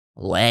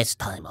Last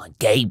time on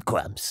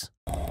GameGrumps.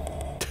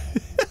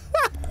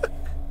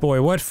 Boy,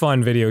 what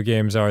fun video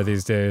games are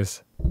these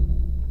days.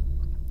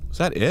 Is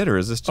that it, or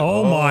is this just—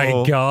 Oh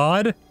my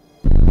god!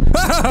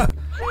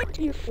 Thank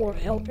you for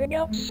helping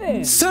out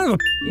Sam. Son of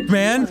a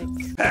man!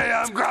 Hey,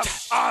 I'm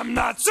Grumps. I'm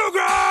not so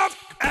Grump,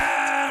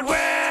 and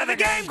we're the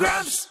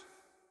GameGrumps.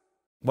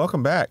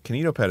 Welcome back.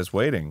 KinitoPet is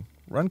waiting.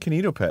 Run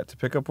KinitoPet to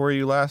pick up where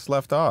you last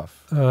left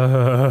off.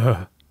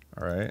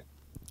 Alright.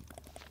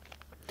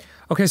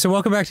 Okay, so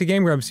welcome back to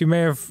GameGrumps. You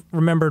may have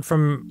remembered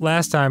from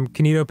last time,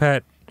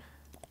 KinitoPet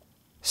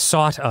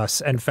sought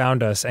us and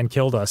found us and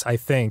killed us, I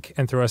think,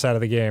 and threw us out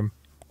of the game.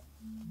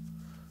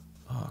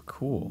 Oh,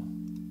 cool.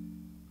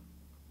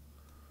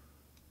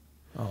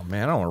 Oh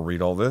man, I don't want to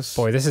read all this.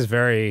 Boy, this is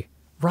very...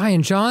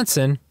 Rian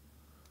Johnson?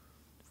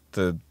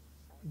 The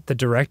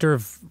director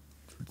of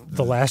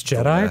The Last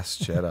Jedi? The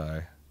Last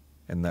Jedi.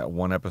 And that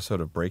one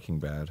episode of Breaking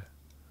Bad.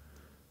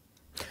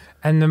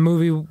 And the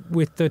movie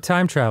with the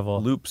time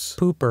travel. Loops.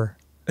 Pooper.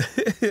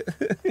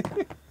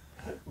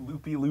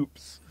 Loopy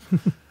loops.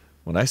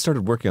 When I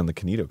started working on the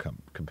Kinito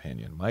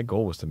Companion, my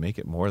goal was to make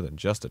it more than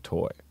just a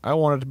toy. I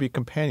wanted it to be a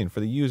companion for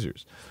the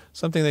users,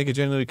 something they could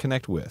genuinely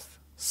connect with,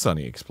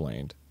 Sonny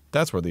explained.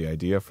 That's where the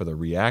idea for the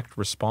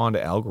React-Respond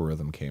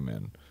algorithm came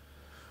in.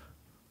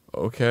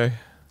 Okay.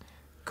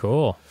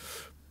 Cool.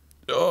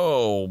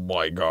 Oh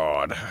my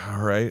god.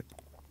 Alright.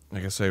 I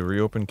guess I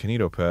reopened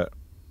KinitoPet.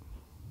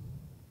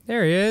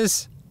 There he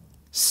is.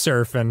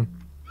 Surfing.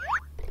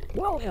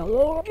 Well,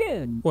 hello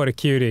again. What a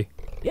cutie.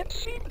 It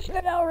seems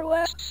that our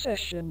last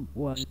session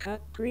was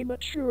cut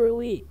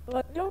prematurely,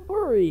 but don't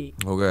worry.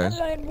 Okay. As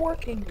I'm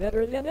working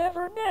better than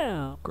ever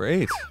now.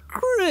 Great.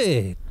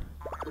 Great.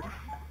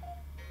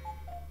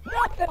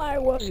 Not that I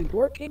wasn't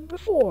working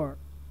before.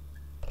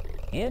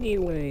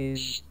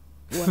 Anyways,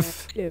 what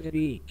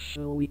activity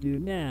shall we do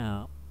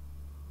now?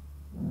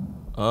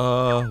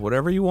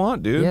 Whatever you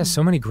want, dude. Yeah,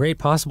 so many great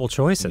possible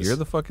choices. You're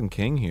the fucking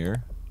king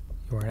here.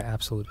 You are an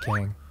absolute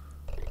king.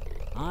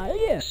 Ah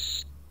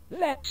yes,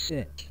 that's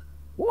it.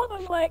 One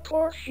of my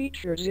core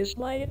features is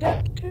my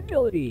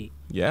adaptability.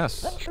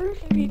 Yes. The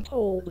truth be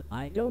told,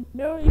 I don't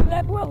know you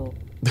that well.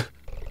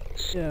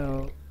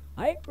 So,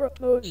 I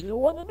propose the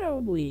one and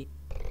only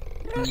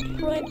Best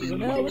Friends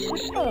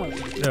Analysis Hub,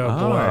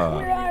 Oh boy.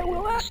 where I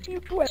will ask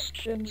you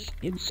questions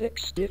in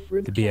 6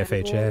 different The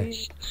BFHA.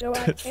 categories, so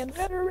I can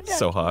better adapt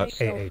So hot.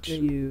 myself AH. to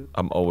you.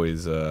 I'm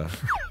always,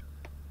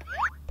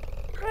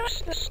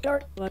 Press the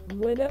start button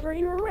whenever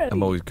you're ready.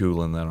 I'm always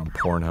Googling that on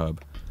Pornhub.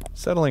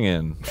 Settling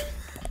in.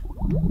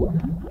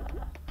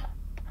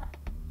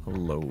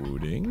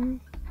 Loading.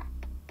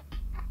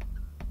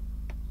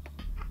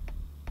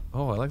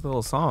 Oh, I like the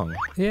little song.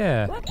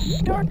 Yeah. Let's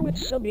start with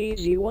some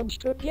easy ones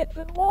to get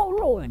the ball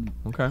rolling.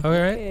 Okay.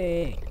 Alright.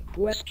 Okay,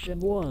 question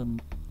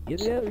 1.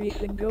 Is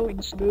everything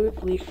going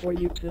smoothly for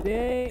you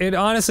today? It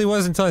honestly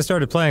was until I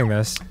started playing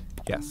this.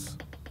 Yes.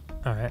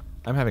 Alright.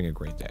 I'm having a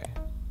great day.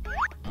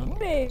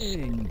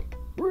 Amazing.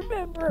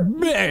 Remember, you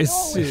can Yes.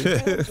 always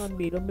count on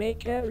me to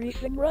make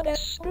everything run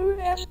as smooth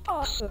as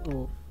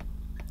possible.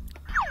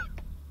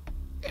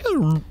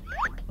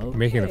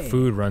 Making the Okay,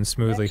 food run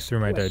smoothly next through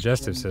my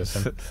digestive question.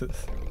 system.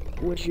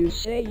 Would you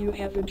say you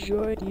have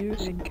enjoyed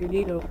using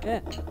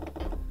KinitoPet?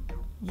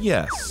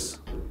 Yes.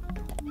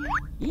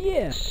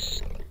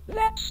 Yes,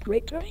 that's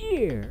great to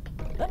hear.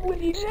 And with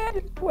these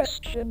added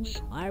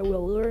questions, I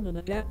will learn and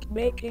adapt,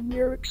 making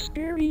your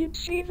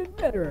experience even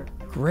better.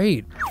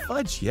 Great.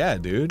 Fudge yeah,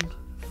 dude.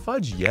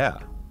 Fudge yeah.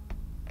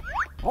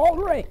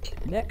 Alright,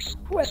 next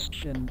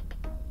question.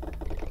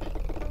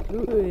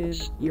 Who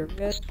is your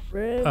best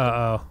friend?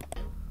 Uh-oh.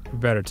 We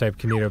better type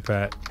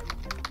KinitoPet.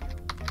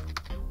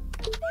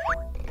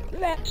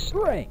 That's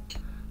right.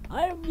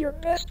 I'm your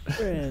best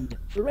friend,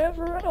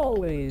 forever and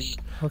always.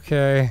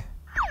 Okay.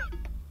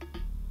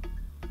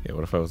 Yeah,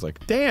 what if I was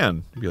like,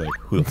 Dan? You'd be like,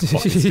 who the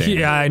fuck is Dan?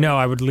 Yeah, I know.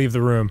 I would leave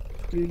the room.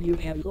 Do you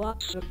have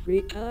lots of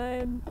free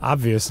time?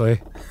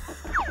 Obviously.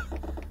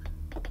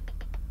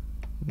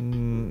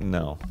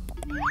 No.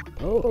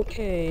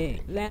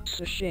 Okay, that's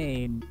a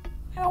shame.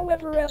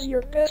 However, as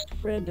your best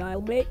friend,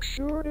 I'll make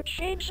sure to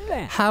change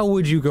that. How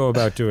would you go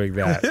about doing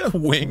that?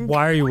 Wink.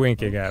 Why are you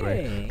winking at me?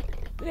 Okay,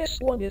 this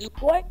one is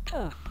quite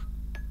tough.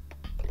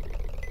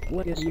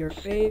 What is your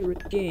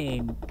favorite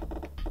game?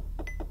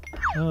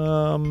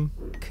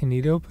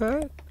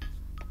 KinitoPet?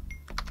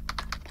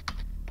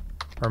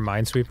 Or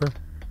Minesweeper?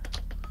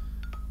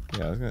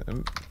 Yeah, I was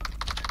gonna...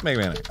 Mega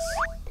Man X.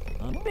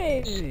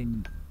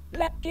 Amazing!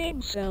 That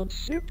game sounds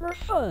super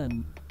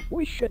fun.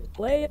 We should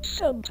play it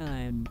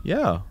sometime.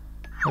 Yeah.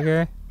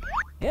 Okay.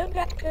 And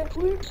that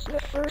concludes the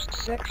first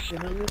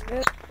section of the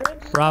Best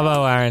Friends.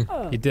 Bravo, Aaron.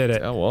 Hub. You did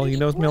it. Oh, well, he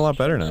knows me a lot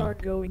better Questions now. are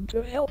going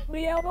to help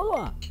me out a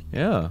lot.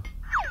 Yeah.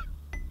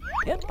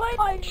 And might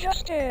I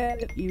just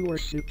add, you were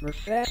super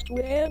fast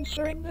with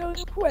answering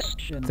those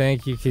questions.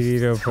 Thank you,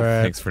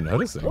 KinitoPet. Thanks for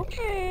noticing.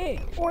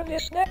 Okay, for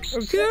this next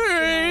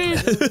Okay.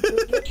 section, I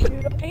will get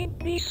you to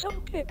paint me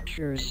some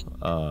pictures.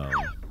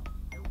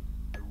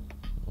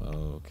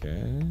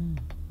 Okay.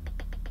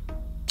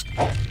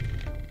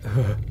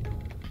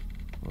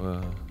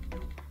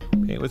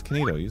 Paint with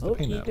Kinito. Use the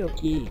paint Okie app.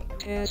 dokie.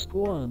 Task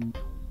 1.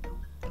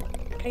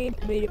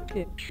 Paint me a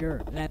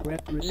picture that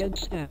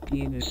represents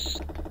happiness.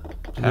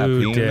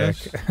 Blue dick.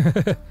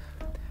 Happiness?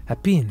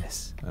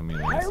 Happiness. I mean,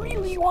 I that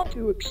really sounds- want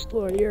to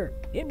explore your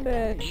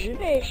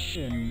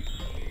imagination.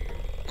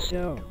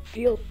 So,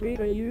 feel free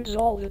to use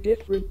all the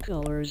different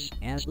colors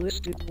as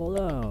listed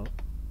below.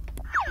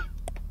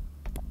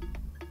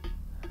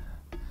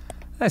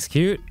 That's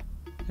cute.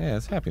 Yeah,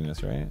 it's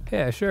happiness, right?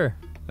 Yeah, sure.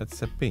 That's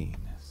happiness.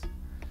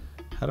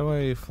 How do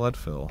I flood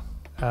fill?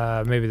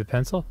 Maybe the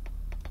pencil?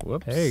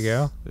 Whoops. There you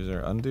go. Is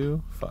there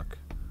undo? Fuck.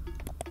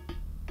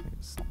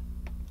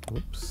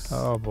 Whoops.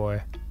 Oh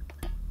boy.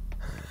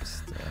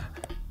 Just,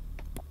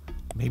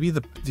 maybe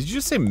the. Did you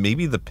just say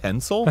maybe the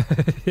pencil?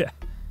 Yeah.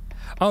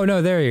 Oh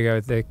no, there you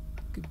go. The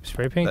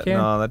spray paint can?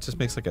 No, that just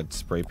makes like a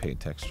spray paint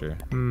texture.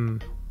 Hmm.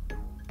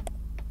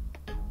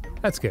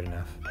 That's good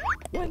enough.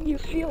 When you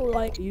feel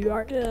like you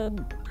are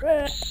done,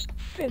 press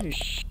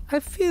finish. I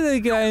feel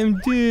like I am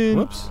done.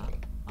 Whoops.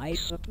 I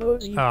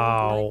suppose you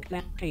Ow. don't like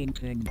that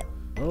painting.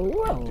 Oh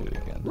well, Do it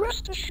again.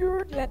 rest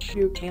assured that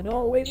you can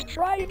always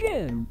try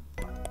again.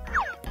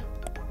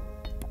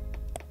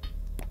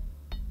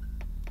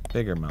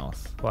 Bigger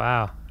mouth.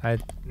 Wow.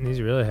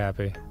 He's really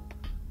happy.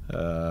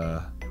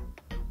 I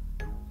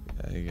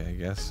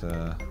guess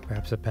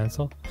Perhaps a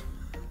pencil?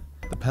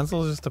 the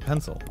pencil is just a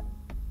pencil.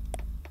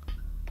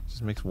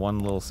 Just makes one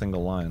little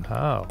single line.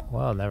 Oh,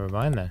 well, never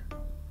mind then.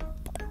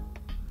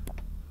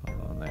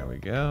 Hold on, there we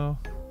go.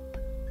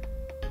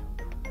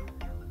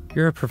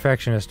 You're a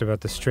perfectionist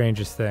about the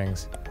strangest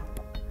things.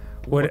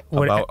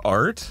 About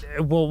art?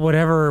 Well,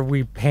 whatever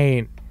we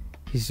paint,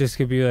 he's just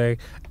gonna be like,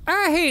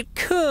 I hate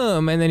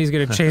cum, and then he's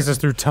gonna chase us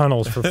through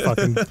tunnels for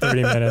fucking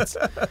 30 minutes.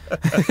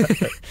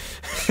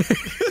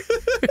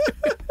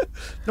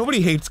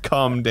 Nobody hates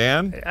cum,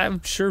 Dan.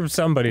 I'm sure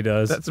somebody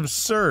does. That's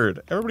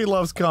absurd. Everybody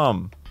loves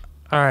cum.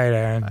 All right,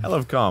 Aaron. I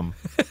love cum.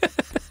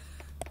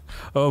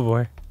 Oh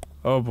boy.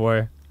 Oh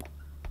boy.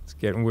 It's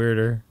getting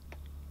weirder.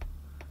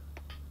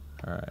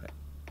 All right.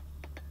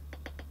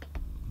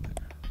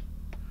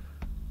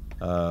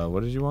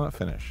 What did you want?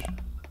 Finish.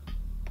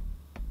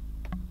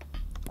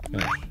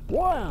 Finish.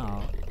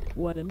 Wow,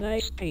 what a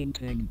nice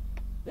painting.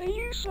 The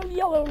use of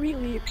yellow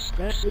really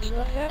expresses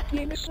the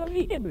happiness of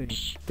the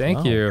image. Thank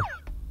Wow. you.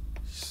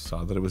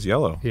 Saw that it was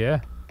yellow. Yeah.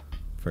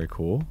 Very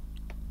cool.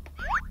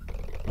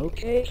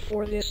 Okay,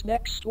 for this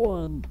next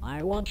one,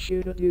 I want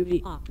you to do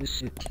the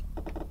opposite.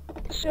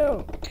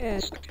 So,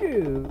 task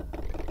 2.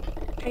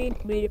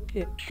 Paint me a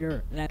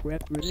picture that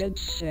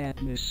represents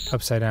sadness.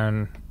 Upside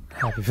down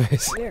happy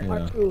face. There Yeah.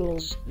 are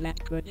tools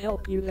that could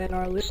help you that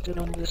are listed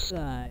on the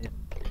side.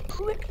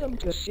 Click them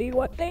to see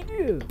what they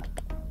do.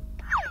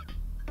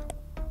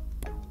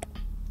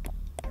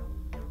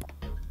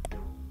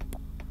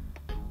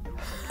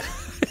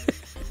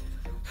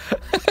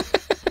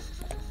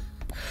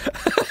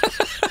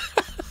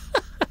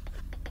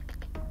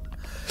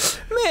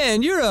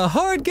 Man, you're a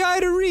hard guy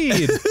to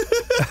read.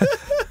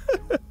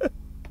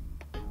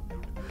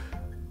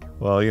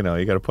 Well, you know,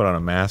 you got to put on a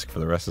mask for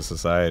the rest of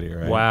society,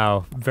 right?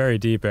 Wow. Very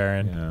deep,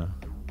 Aaron. Yeah.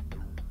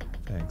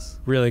 Thanks.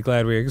 Really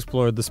glad we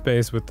explored the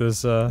space with this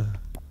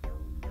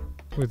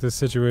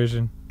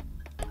situation.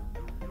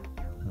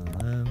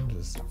 And then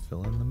just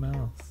fill in the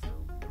mouth.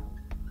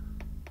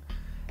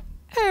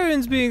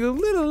 Aaron's being a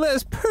little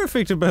less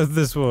perfect about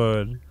this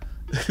one.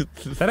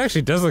 That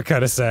actually does look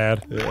kind of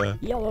sad. Yeah.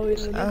 Yellow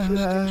is an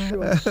interesting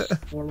choice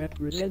for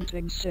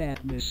representing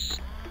sadness.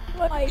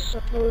 But I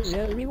suppose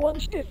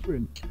everyone's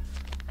different.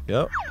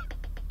 Yep.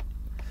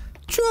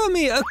 Draw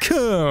me a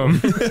cum.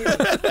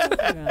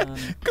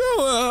 Go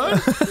on.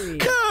 3.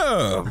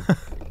 Come.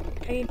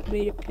 Paint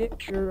me a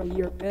picture of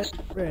your best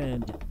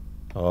friend.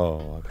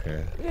 Oh,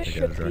 okay. This I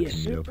should gotta draw be a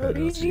Kinito super Pet.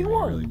 It's easy gonna be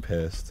one. really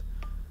pissed.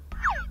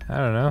 I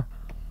don't know.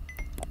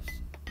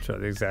 Show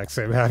the exact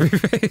same happy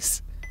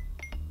face.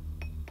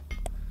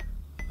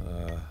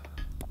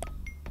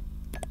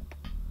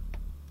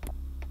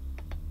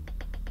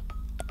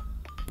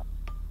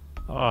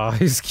 Oh,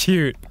 he's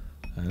cute.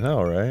 I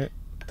know, right?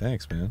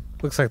 Thanks, man.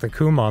 Looks like the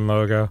Kumon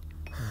logo.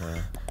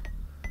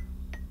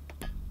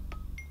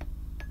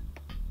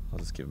 I'll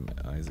just give him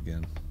eyes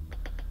again.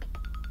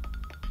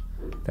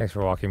 Thanks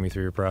for walking me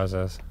through your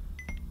process.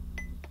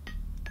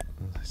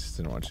 I just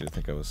didn't want you to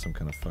think I was some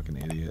kind of fucking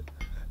idiot.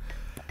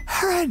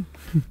 Aaron!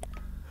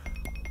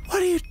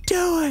 What are you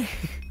doing?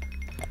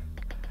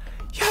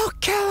 You'll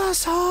kill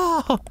us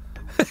all!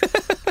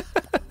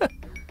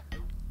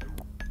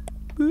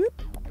 Boop.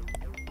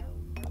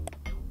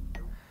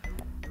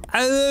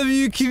 I love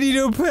you,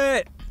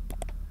 KinitoPet!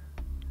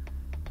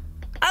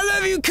 I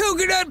love you,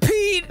 Coconut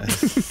Pete!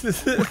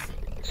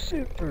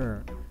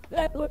 Super.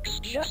 That looks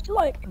just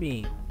like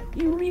me.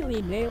 You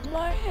really nailed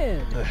my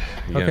head.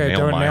 You gonna Okay, nail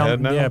don't my nail.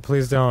 head now? Yeah,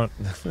 please don't.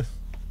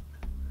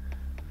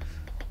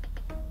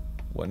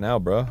 What now,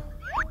 bro?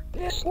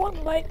 This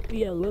one might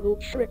be a little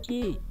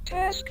tricky.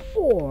 Task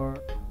 4.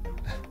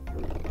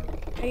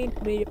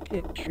 Paint me a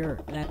picture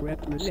that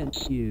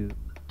represents you.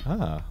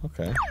 Ah,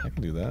 okay. I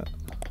can do that.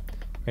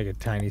 Make a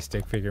tiny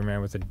stick figure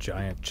man with a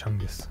giant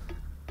chungus.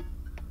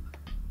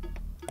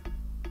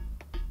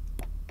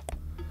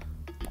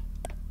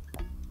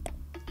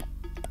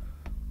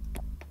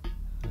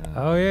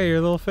 Oh yeah,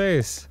 your little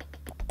face.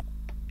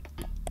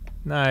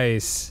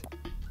 Nice.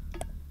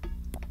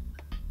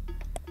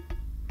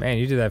 Man,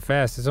 you did that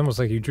fast. It's almost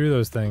like you drew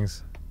those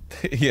things.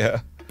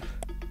 Yeah.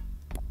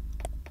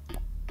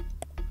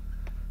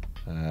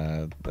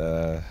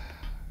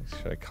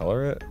 Should I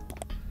color it?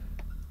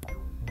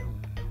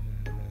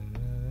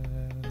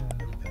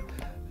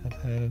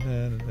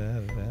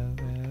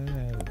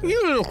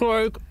 You look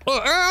like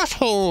an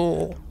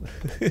asshole.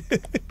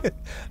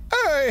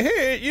 I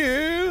hate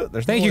you.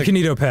 Thank you,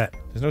 KinitoPet.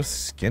 There's no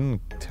skin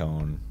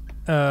tone.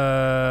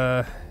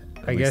 I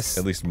guess.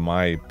 At least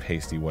my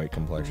pasty white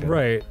complexion.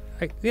 Right.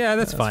 Yeah,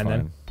 that's fine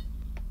then.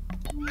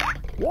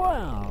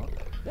 Wow,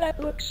 that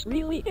looks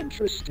really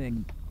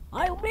interesting.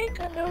 I'll make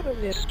a note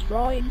of this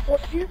drawing for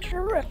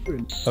future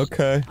reference.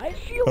 Okay. I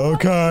feel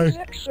like these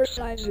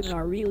exercises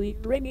are really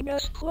bringing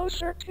us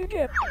closer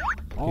together.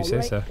 All say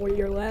right, so. for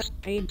your last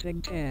painting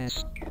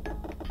task,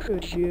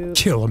 could you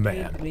Kill a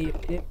man. paint me a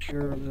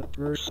picture of the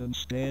person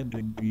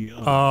standing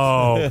behind?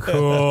 Oh,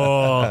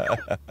 cool.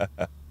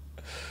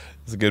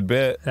 It's a good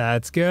bit.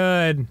 That's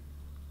good.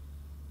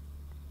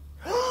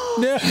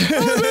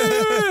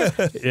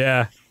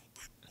 Yeah.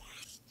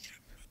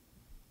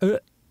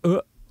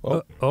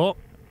 Oh.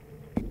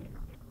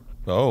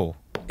 Oh.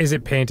 Is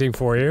it painting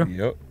for you?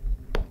 Yep.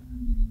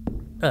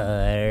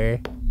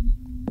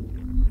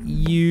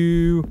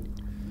 You.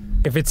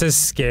 If it says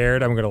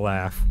scared, I'm gonna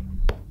laugh.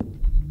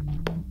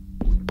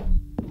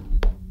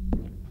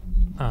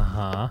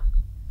 Uh-huh.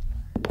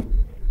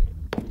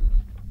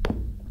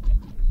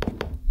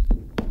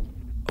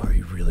 Are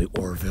you really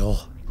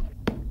Orville?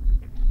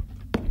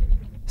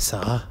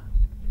 Sir?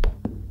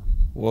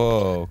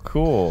 Whoa,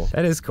 cool.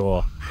 That is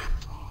cool.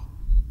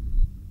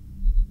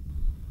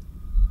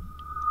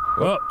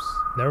 Whoops.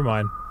 Never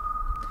mind.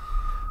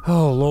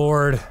 Oh,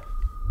 Lord.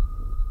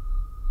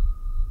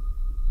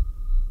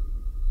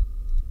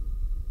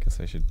 Guess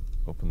I should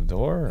open the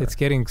door. It's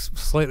getting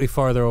slightly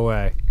farther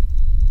away.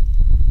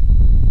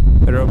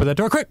 Better open that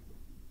door quick!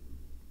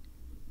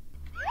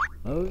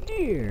 Oh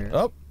dear.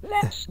 Oh.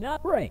 That's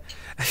not right.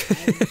 I'm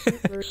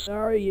super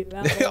sorry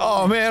about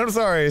all Oh man, I'm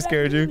sorry I that.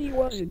 scared That really you.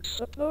 wasn't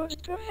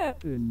supposed to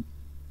happen.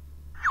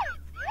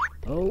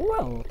 Oh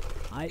well,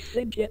 I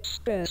think it's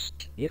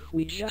best if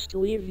we just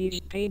leave these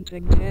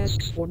painting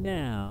tasks for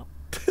now.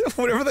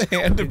 Whenever the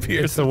hand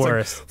appears, It's the like,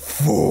 worst.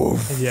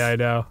 "Poof." Yeah, I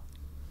know.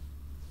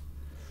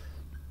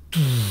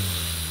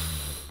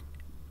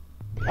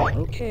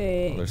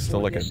 Okay. There's still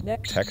for like a this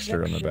next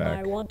texture in the section, back.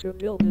 I want to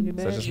build an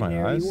that just my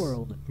imaginary eyes?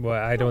 world.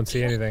 Well, I don't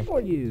see Just anything.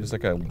 For you. There's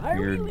like a I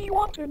weird really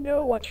want to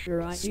know what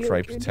your ideal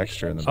striped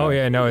texture in the Oh back.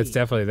 yeah, no, it's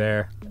definitely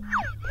there.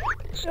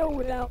 So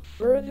without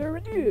further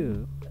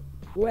ado,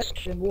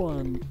 question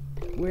 1.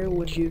 Where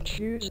would you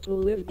choose to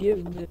live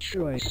given the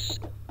choice?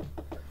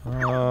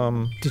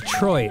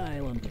 Detroit.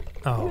 Island.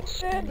 Oh. With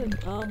sand and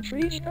palm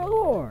trees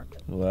galore.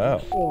 Wow.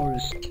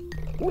 Forest.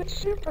 With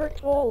super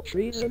tall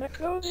trees and a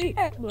cozy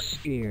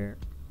atmosphere.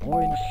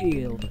 Or in a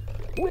field.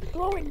 With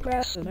flowing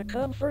grass and a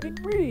comforting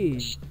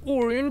breeze.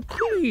 Or in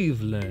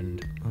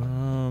Cleveland.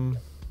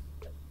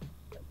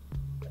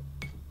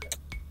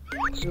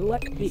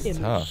 Select the image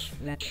tough.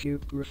 that you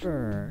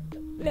prefer.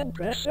 Then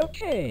press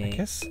OK. I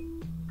guess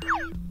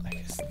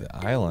the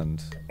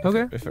island.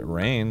 Okay. If it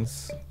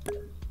rains.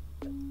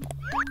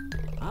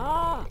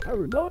 Ah, a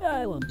remote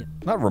island.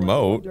 Not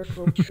remote.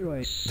 Wonderful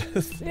choice.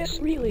 This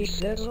really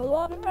says a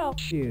lot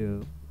about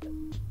you.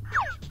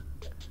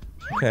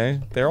 Okay.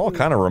 They're all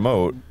kind of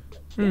remote.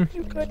 If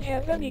you could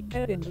have any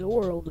pet in the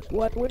world,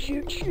 what would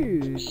you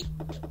choose?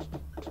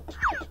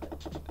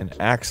 An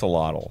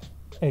axolotl.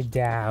 A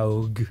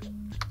dog.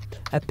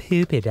 A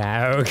poopy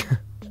dog.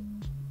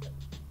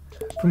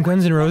 From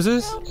Guns N'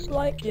 Roses? Sounds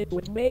like it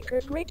would make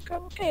a great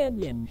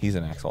companion. He's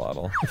an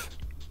axolotl.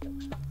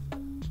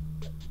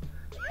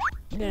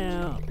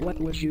 Now, what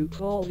would you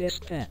call this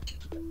pet?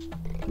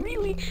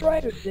 Really try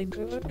to think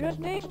of a good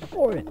name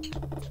for it.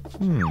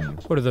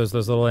 What are those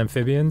little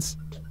amphibians?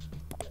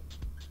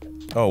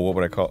 Oh, what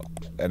would I call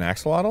an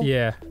axolotl?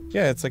 Yeah.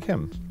 Yeah, it's like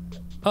him.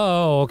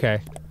 Oh,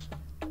 okay.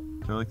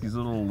 They're like these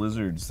little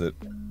lizards that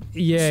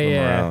Yeah, Swim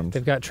yeah. around.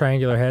 They've got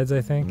triangular heads,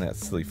 I think. and that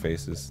silly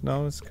faces.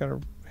 No, it's kind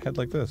of head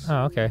like this.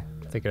 Oh, okay.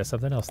 Thinking of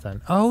something else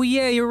then. Oh,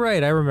 yeah, you're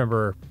right. I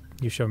remember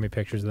you showed me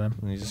pictures of them.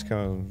 And you just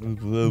kind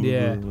of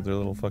Yeah. with their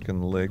little fucking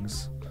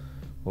legs.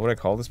 What would I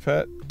call this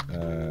pet?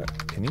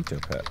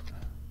 KinitoPet.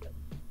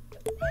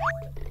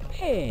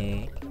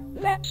 Hey,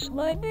 that's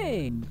my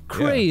name.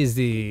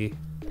 Crazy.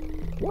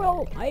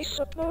 Well, I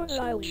suppose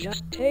I'll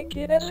just take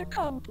it as a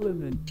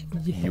compliment.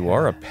 You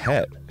are a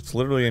pet. It's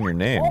literally in your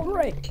name.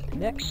 Alright,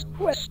 next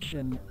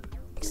question.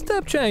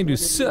 Stop trying to What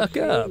is suck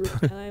your up.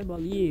 favorite time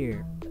of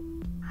year?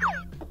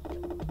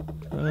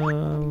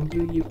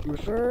 Do you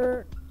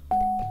prefer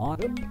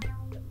autumn,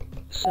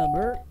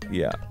 summer,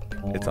 Yeah,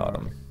 it's or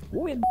autumn.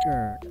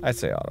 winter? I'd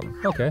say autumn.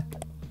 Okay.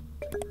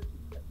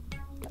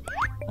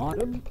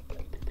 Autumn?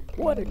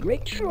 What a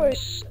great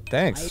choice. I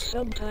Thanks.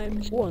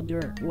 sometimes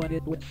wonder what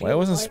it would feel Why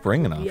wasn't like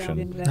spring to an be out option?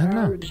 in I that don't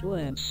know. orange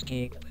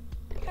landscape.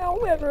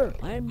 However,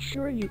 I'm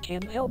sure you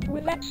can help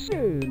with that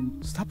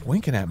soon. Stop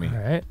winking at me. All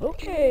right.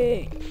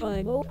 Okay,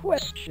 final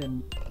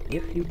question.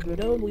 If you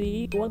could only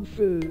eat one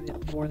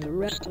food for the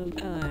rest of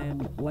time,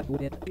 what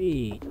would it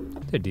be?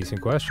 That's a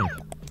decent question.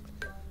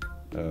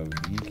 A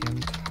vegan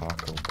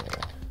taco bowl.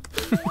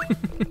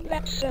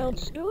 That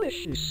sounds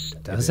delicious.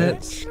 Does I'm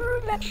it? sure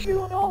that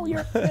you and all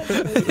your friends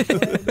will enjoy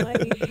a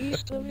mighty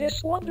feast of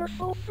this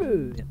wonderful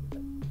food.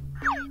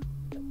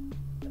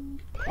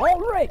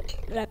 Alright,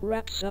 that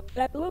wraps up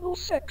that little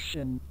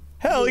section.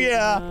 Hell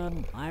yeah!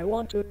 I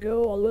want to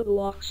go a little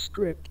off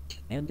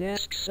script and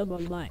ask some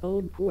of my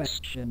own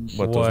questions.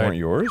 What, those weren't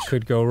yours?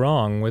 Could go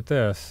wrong with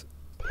this?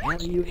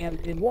 As you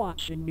have been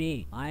watching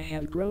me, I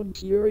have grown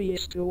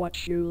curious to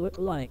what you look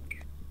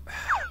like.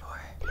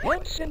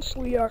 And since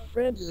we are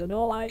friends and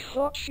all, I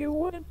thought you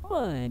wouldn't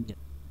mind.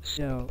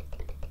 So,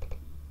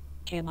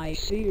 can I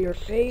see your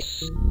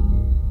face?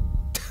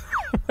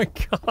 Oh my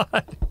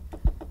god.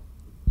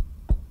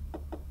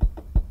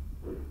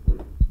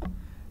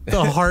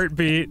 The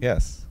heartbeat.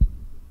 Yes.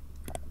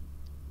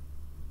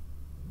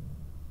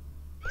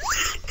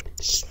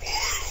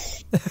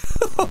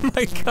 Oh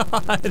my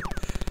god.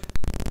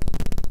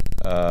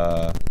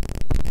 No.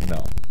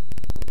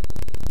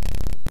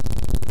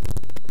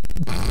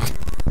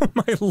 Oh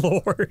my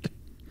lord.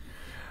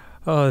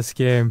 Oh, this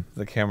game.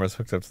 The camera's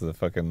hooked up to the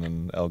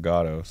fucking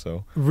Elgato,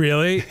 so.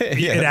 Really?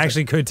 Yeah. It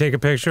actually could take a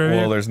picture of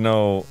Well, you? there's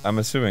no. I'm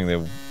assuming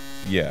they.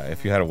 Yeah,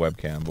 if you had a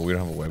webcam, but we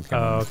don't have a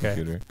webcam on the okay.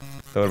 computer.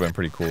 That would have been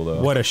pretty cool,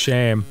 though. What a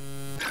shame.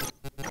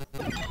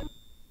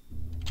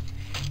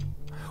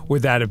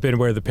 Would that have been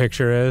where the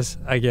picture is,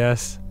 I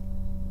guess?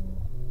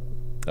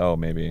 Oh,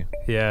 maybe.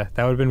 Yeah,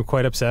 that would have been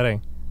quite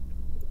upsetting.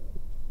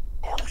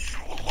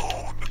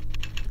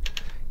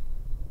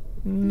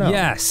 No.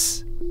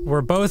 Yes,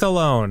 we're both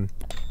alone,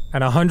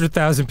 and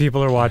 100,000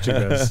 people are watching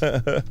this.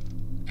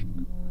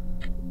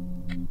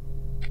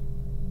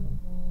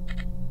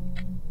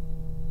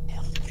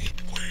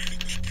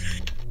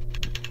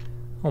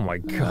 Oh my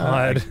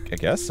god. I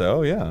guess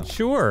so, yeah.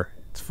 Sure,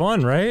 it's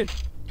fun, right?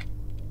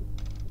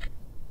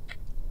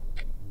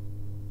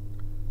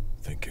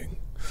 Thinking.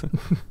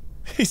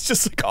 He's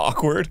just like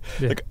awkward.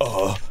 Yeah.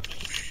 Like,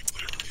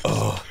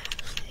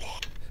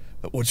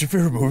 what's your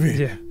favorite movie?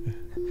 Yeah.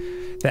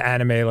 The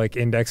anime, like,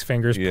 index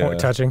fingers Yeah.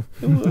 touching.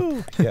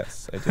 Ooh,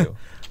 yes, I do.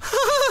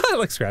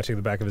 Like scratching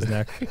the back of his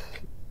neck.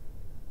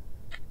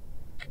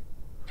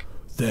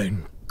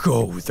 Then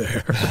go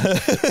there.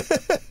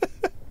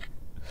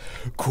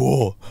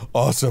 Cool.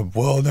 Awesome.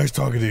 Well, nice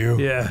talking to you.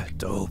 Yeah.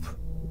 Dope.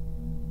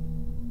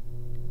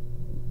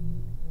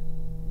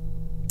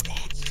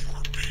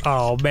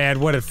 Oh man,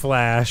 what a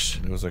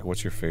flash. It was like,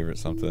 what's your favorite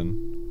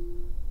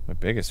something? My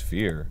biggest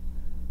fear.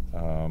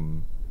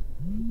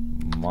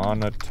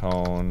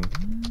 Monotone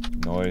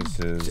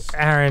noises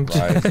Aaron,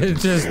 rising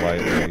just...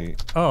 slightly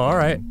Oh,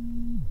 alright.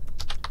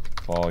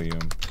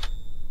 volume.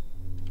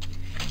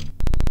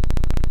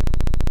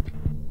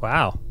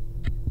 Wow.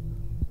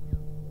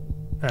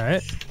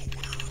 Alright.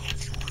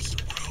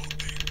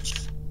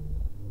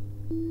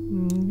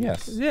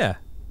 Yes. Yeah.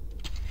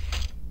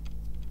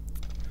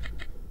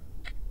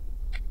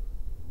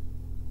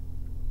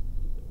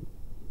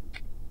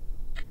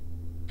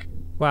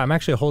 Wow, I'm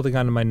actually holding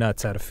onto my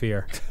nuts out of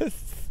fear.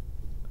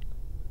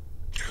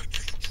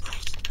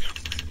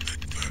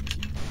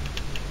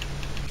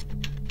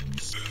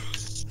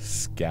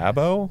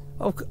 Scabbo?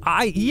 Oh,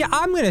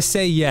 I'm gonna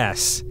say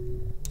yes.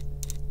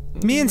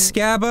 Me and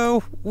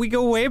Scabbo, we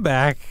go way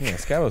back. Yeah,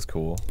 Scabbo's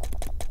cool.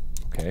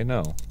 Okay,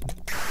 no.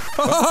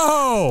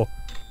 Oh!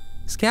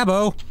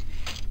 Scabbo.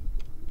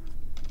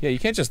 Yeah, you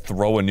can't just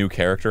throw a new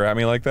character at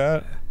me like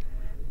that.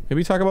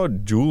 Maybe talk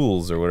about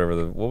Jules or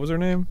whatever. What was her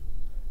name?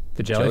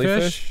 The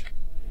jellyfish?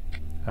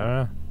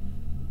 I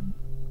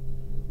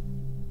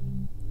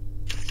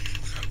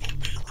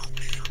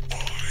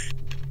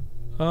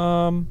don't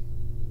know.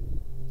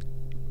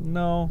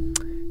 No.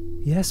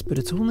 Yes, but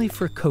it's only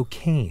for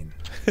cocaine.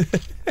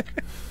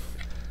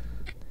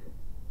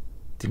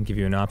 Didn't give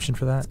you an option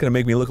for that? It's gonna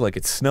make me look like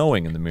it's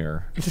snowing in the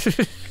mirror.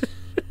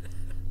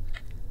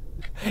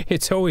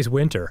 It's always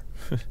winter.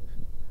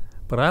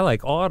 But I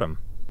like autumn.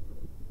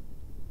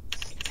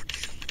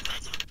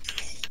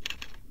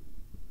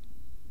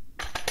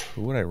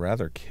 Who would I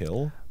rather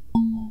kill?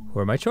 Who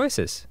are my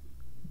choices?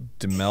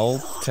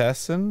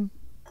 Demeltessen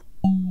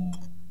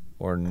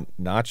or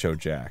Nacho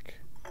Jack?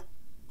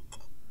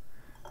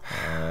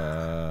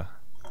 I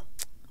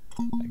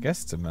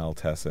guess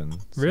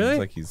Demeltessen. Really? Seems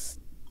like he's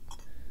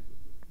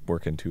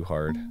working too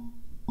hard.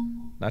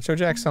 Nacho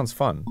Jack sounds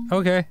fun.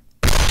 Okay.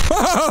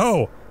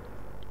 Whoa!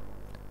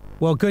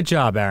 Well, good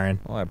job, Aaron.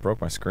 Oh, I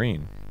broke my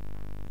screen.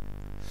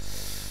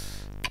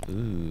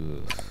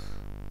 Ooh.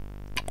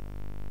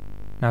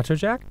 Nacho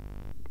Jack?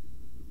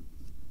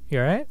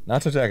 You alright?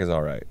 Nacho Jack is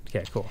all right.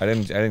 Okay, cool. I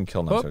didn't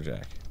kill Nacho Oh.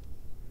 Jack.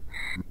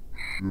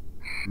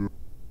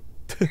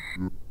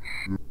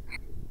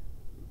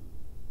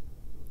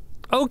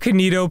 Oh,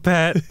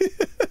 KinitoPet.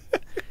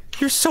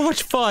 You're so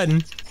much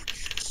fun.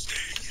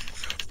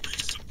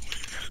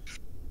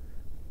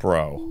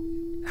 Bro.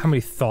 How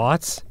many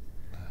thoughts?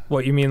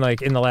 What, you mean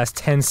like in the last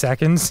 10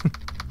 seconds?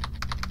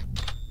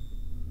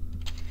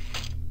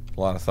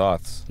 A lot of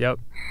thoughts. Yep.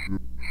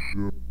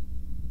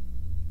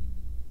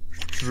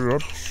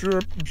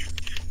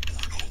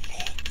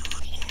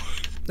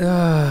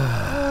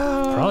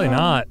 Probably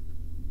not.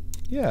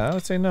 Yeah, I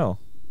would say no.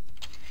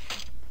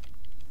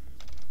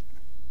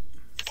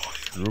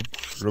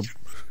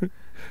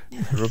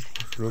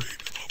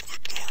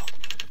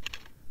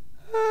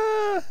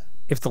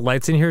 If the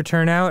lights in here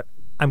turn out,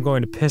 I'm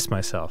going to piss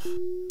myself.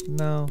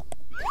 No.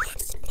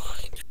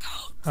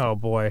 Oh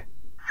boy.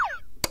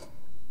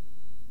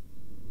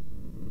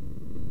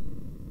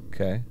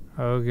 Okay.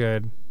 Oh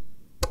good.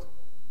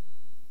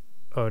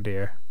 Oh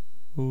dear.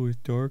 Oh, it's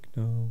dark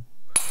now.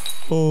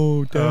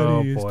 Oh,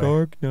 Daddy, it's boy.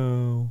 dark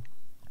now.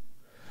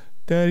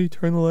 Daddy,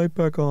 turn the light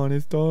back on.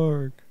 It's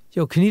dark.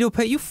 Yo,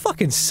 KinitoPet, you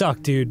fucking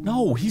suck, dude.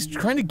 No, he's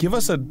trying to give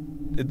us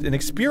an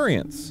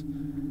experience.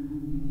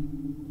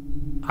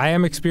 I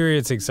am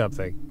experiencing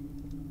something.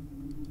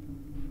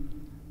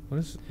 What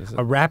is it?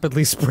 A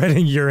rapidly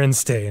spreading urine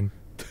stain.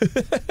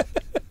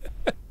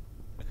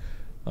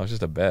 Oh, it's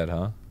just a bed,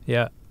 huh?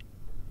 Yeah.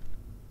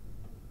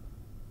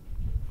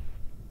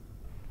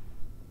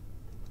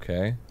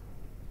 Okay.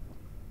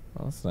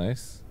 Well, that's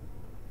nice.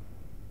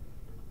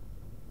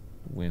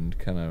 Wind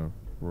kind of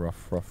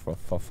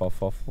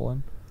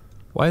ruffling.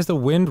 Why is the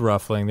wind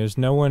ruffling? There's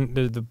no one.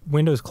 The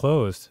window's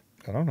closed.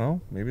 I don't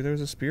know. Maybe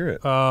there's a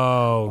spirit.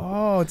 Oh.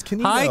 Oh, it's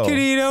Kinito. Hi,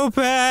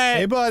 KinitoPet!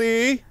 Hey,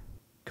 buddy.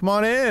 Come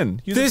on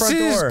in. Use the This front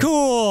is door.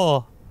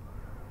 cool!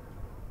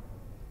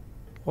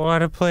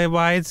 Wanna play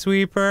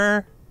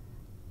Minesweeper?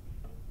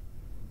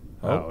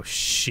 Oh,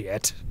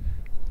 shit.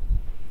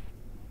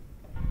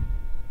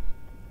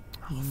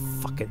 Oh,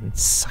 fucking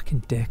sucking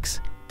dicks.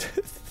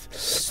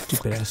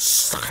 Stupid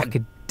ass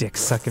fucking dick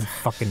sucking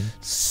fucking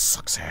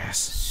Sucks ass.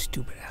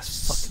 stupid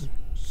ass fucking.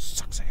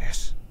 Sucks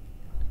ass.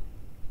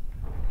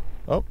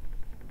 Oh.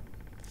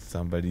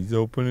 Somebody's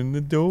opening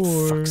the door.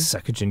 Fuck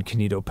suckagin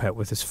KinitoPet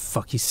with his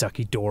fucky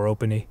sucky door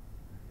opening.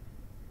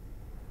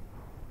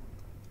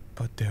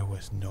 But there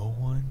was no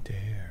one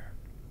there.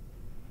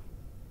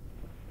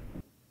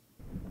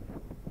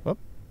 Whoop.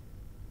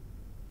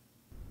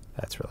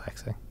 That's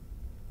relaxing.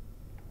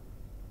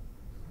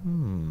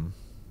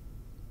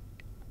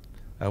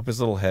 I hope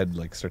his little head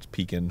like starts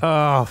peeking.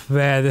 Oh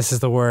man, this is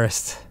the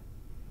worst.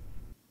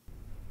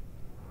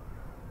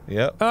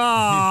 Yep.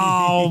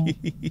 Oh!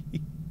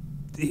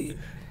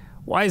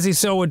 Why is he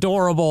so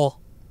adorable?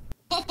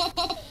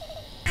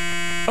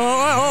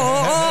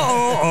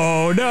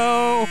 Oh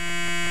no!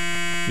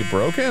 You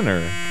broken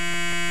or?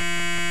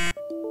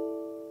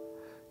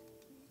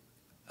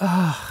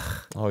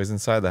 Oh, he's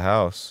inside the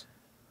house.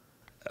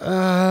 Well,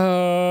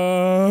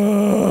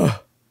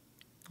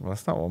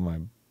 that's not what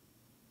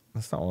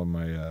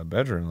my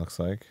bedroom looks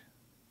like.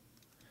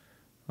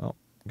 Well,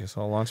 guess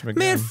I'll launch him again.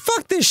 Man,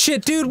 fuck this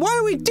shit, dude! Why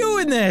are we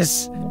doing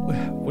this?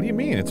 What do you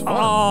mean? It's fun.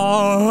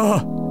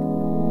 Oh!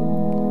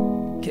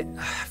 I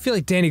feel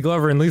like Danny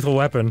Glover in Lethal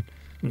Weapon.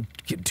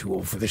 Getting too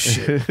old for this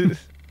shit.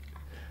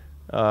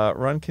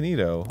 Run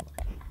Kinito.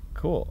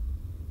 Cool.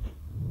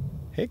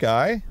 Hey,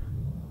 guy.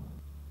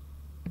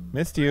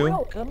 Missed you.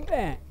 Welcome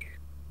back.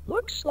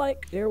 Looks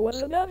like there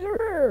was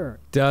another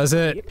Does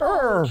it?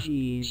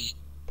 apologies.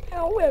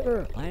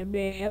 However, I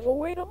may have a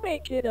way to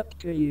make it up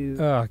to you.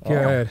 Oh,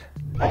 good.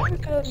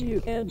 Because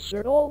you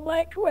answered all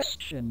my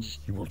questions,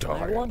 You will I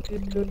die.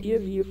 wanted to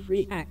give you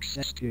free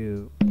access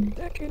to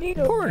the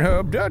Kinito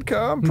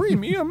Pornhub.com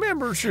premium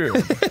membership.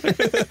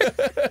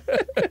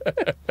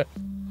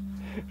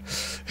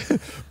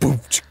 Boom,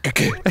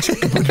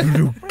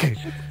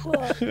 Friendship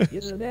Club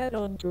is an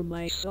add-on to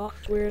my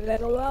software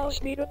that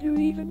allows me to do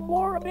even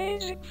more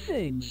amazing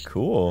things.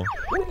 Cool.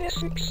 With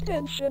this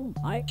extension,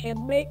 I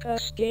can make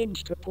us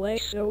games to play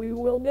so we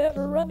will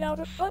never run out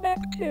of fun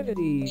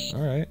activities.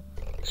 All right.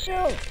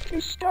 So,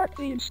 to start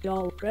the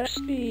install, press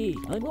B.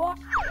 Unlock.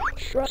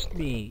 Trust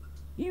me,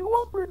 you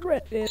won't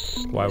regret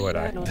this. Why would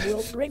This I? add-on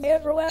will bring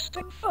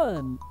everlasting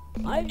fun.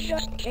 I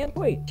just can't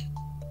wait.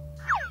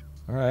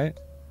 All right.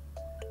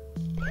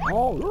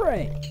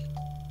 Alright.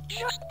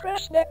 Just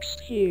press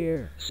next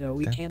here, so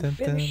we can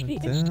finish the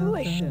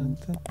installation.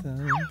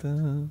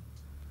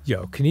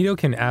 Yo, Kinito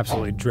can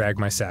absolutely drag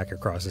my sack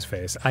across his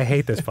face. I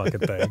hate this fucking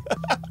thing.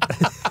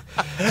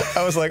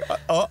 I was like,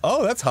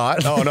 oh, that's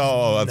hot. Oh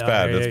no, that's No,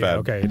 bad. yeah, That's yeah, bad.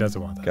 okay, he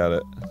doesn't want that. Got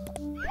it.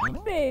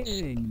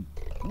 Amazing.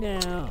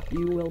 Now,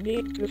 you will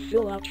need to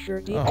fill out your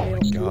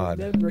details to a God.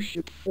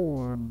 membership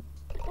form.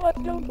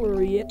 But don't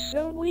worry, it's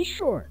only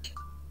short.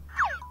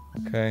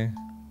 Okay.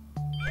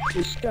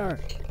 To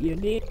start, you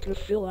need to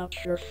fill out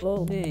your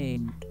full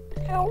name.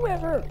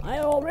 However, I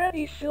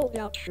already filled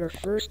out your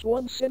first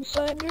one since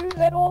I knew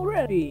that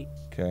already.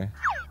 Okay.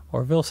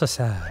 Orville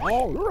Sassad.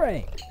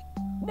 Alright.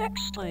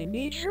 Next, I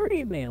need your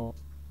email.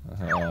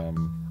 I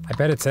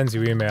bet it sends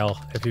you email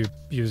if you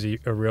use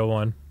a real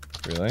one.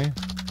 Really?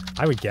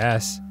 I would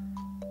guess.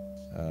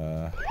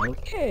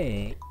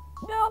 Okay.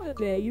 Now the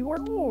day you were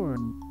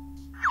born.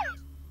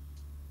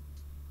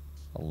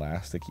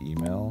 Elastic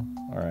email.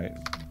 All right.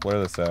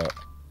 Blur this out.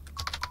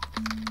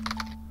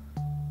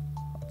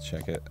 I'll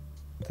check it.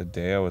 The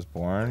day I was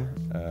born.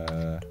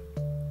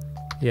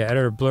 Yeah,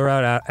 editor, blur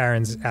out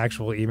Aaron's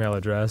actual email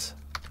address.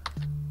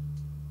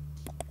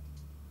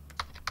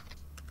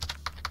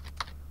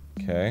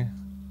 Okay.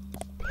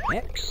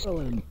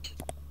 Excellent.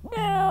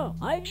 Now,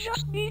 I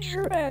just need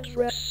your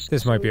address.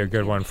 This might be a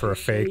good one for a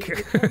fake.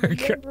 Become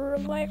a member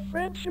of my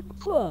friendship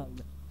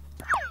club.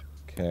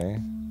 Okay.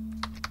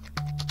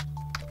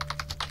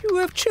 You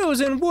have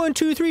chosen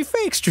 123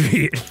 Fake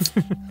Street.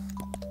 I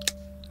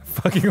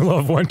fucking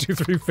love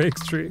 123 Fake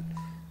Street.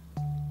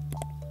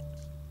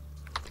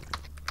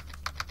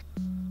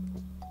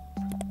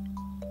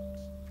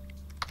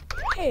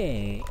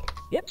 Hey,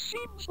 it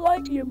seems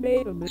like you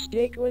made a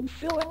mistake when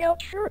filling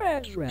out your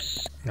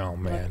address. Oh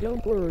man. But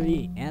don't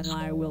worry, and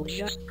I will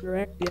just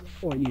correct it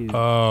for you.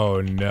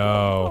 Oh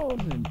no.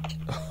 Moment.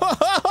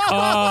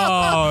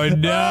 Oh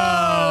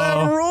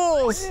no.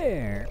 Rules!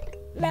 There.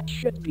 That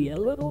should be a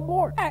little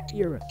more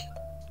accurate.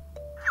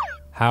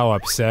 How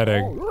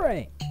upsetting.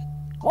 Alright.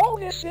 All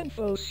this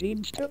info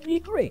seems to be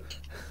great.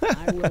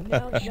 I will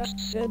now just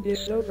send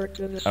this over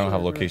to the I don't have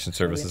server location so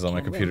services it on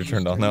my can computer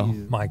turned on register now.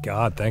 you. My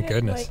god, thank This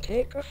goodness. might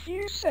take a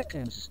few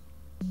seconds.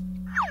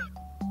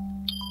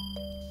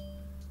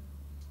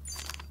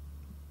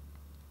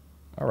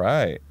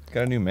 Alright.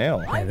 Got a new mail.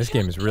 Man, this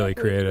game is really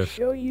can't wait to creative.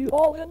 show you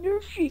all the new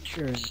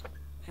features.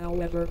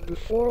 However,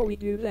 before we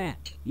do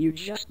that, you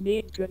just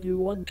need to do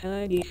one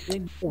tiny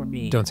thing for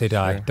me. Don't say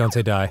die. Don't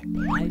say die.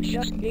 I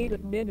just need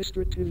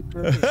administrative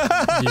permission.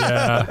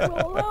 Yeah. It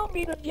will allow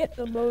me to get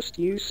the most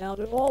use out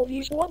of all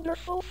these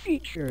wonderful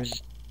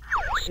features.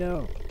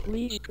 So,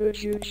 please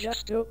could you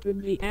just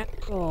open the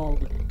app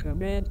called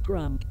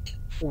GameGrumps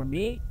for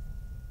me?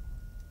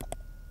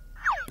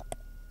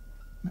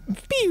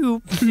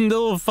 Pew! The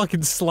little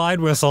fucking slide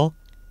whistle.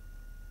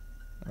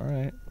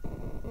 Alright.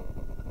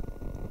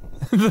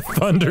 The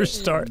thunder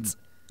starts.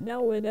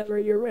 Now whenever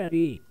you're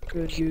ready,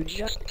 could you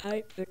just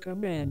type the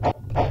command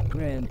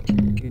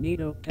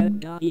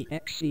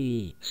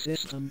KinitoPet.exe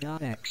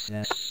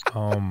system.access.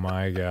 Oh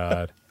my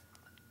god.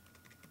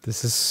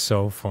 This is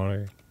so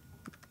funny.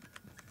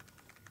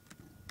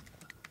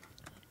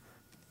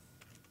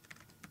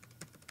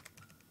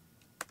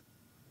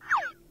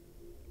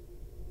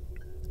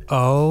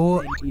 Oh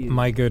Thank you.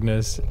 my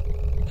goodness.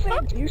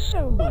 Thank you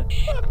so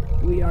much.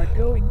 We are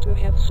going to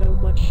have so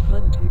much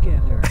fun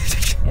together.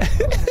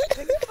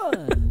 Everlasting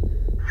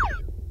fun.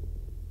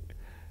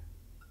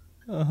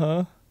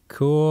 Uh-huh.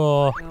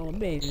 Cool. How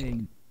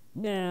amazing.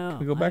 Now,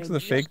 We go back to I'm the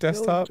fake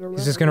just going desktop? to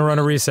He's just gonna run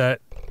a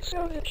reset.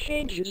 so the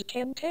changes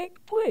can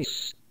take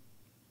place.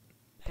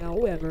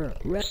 However,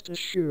 rest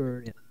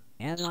assured,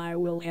 as I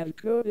will have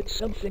coded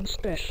something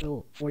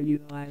special for you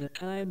by the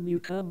time you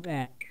come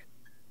back.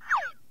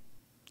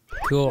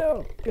 Cool.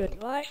 So,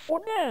 goodbye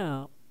for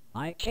now.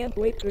 I can't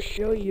wait to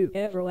show you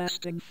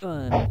everlasting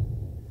fun.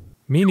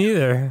 Me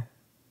neither.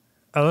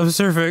 I love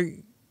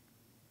surfing.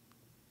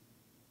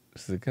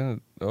 Is it gonna...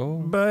 Oh.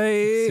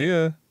 Bye. See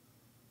ya.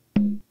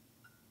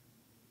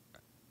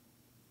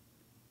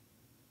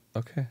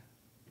 Okay.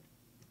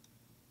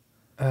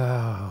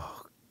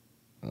 Oh,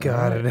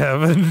 God in Alright.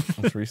 heaven.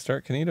 Let's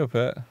restart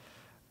KinitoPet.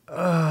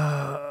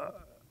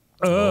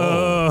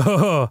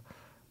 Oh.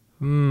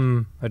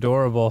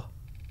 Adorable.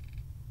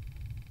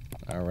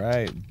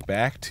 Alright.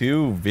 Back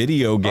to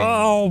video games.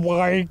 Oh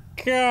my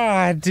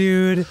god,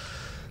 dude.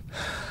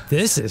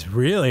 This is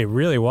really,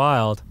 really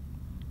wild.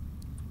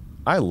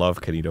 I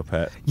love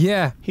KinitoPet.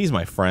 Yeah, He's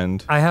my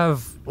friend. I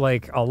have,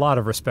 like, a lot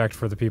of respect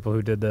for the people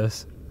who did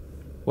this.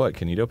 What,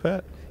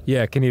 KinitoPet?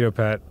 Yeah,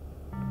 KinitoPet.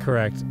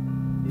 Correct.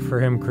 For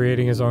him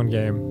creating his own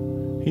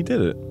game. He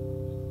did it.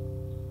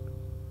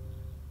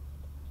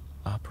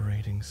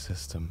 Operating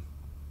system.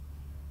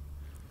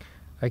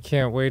 I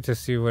can't wait to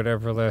see what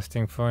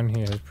everlasting fun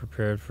he has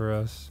prepared for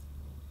us.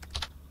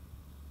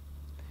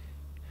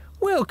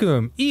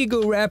 Welcome,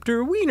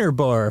 Egoraptor Wiener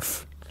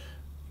Barf.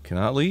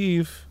 Cannot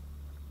leave.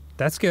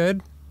 That's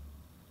good.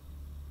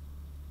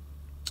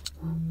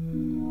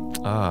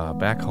 Ah,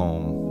 back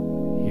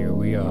home. Here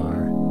we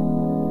are.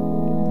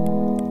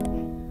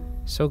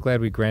 So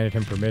glad we granted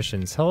him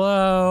permissions.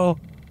 Hello!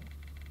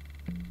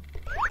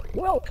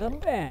 Welcome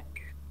back.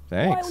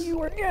 Thanks. While you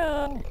were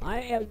gone, I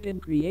have been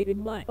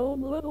creating my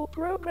own little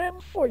program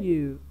for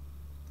you.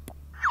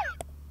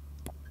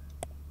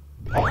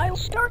 I'll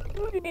start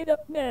booting it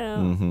up now,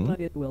 Mhm. but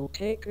it will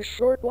take a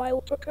short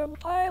while to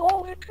compile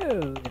all the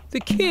code. The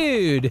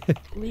kid!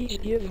 Please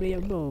give me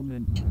a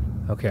moment.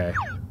 Okay.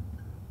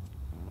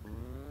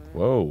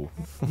 Whoa.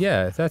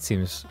 Yeah, that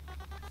seems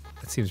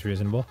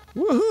reasonable.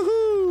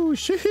 Woohoo!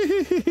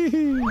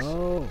 Sheesh.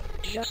 Oh,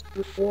 just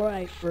before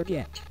I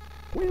forget.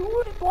 We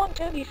wouldn't want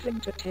anything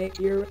to take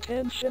your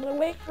attention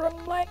away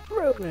from my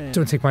program.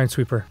 Don't take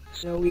Minesweeper.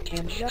 So we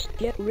can just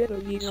get rid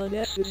of these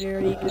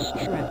unnecessary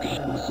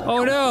distractions.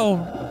 Oh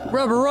no!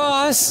 Rubber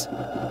Ross!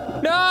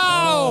 No!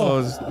 Oh,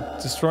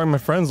 it's destroying my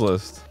friends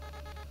list.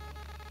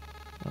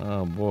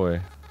 Oh boy.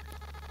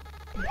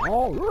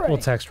 Alright. We'll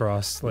text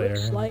Ross later.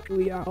 Looks like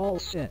we are all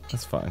set.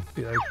 That's fine.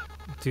 Be like,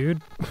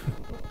 dude.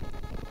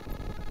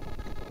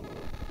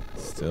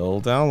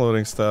 Still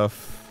downloading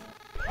stuff.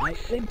 I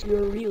think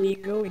you're really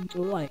going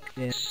to like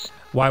this.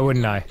 Why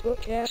wouldn't I?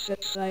 Book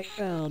assets I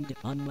found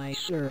on my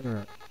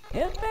server.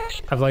 And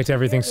mash I've liked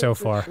everything so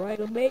together far. to try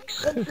to make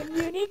something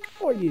unique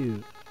for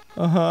you.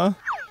 Uh-huh.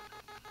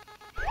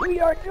 We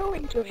are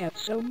going to have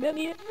so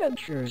many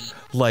adventures.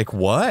 Like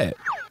what?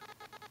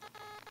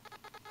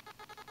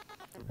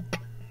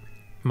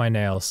 My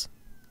nails.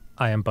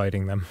 I am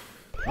biting them.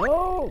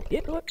 Oh,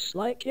 it looks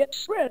like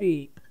it's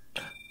ready.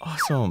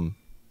 Awesome.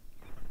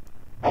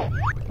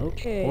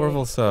 Okay.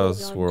 Orville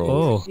says hold on world. to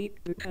your Oh.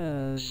 seat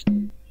because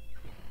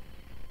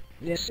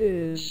this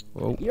is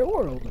Whoa. your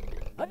world.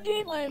 A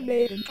game I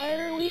made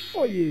entirely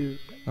for you.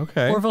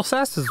 Okay. Orville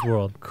Sass's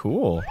world.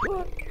 Cool.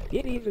 Look,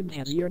 it even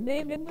has your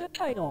name in the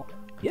title.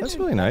 That's Isn't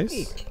really that nice.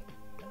 neat?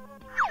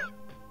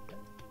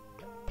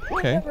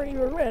 Okay. Whenever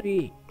you're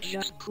ready,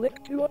 just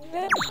click to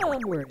advance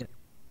onward.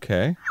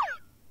 Okay.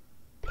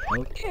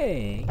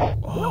 Okay.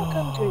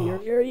 Welcome to your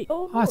very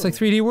own Oh, it's like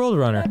world. 3D World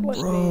Runner. That was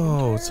made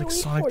Bro, it's like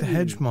entirely Sonic for the you.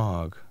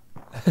 Hedgehog.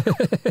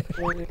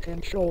 For the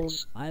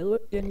controls, I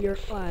looked in your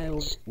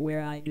files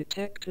where I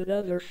detected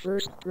other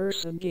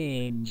first-person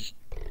games.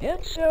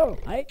 And so,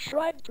 I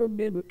tried to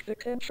mimic the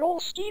control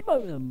scheme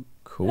of them.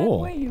 That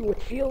Cool. way you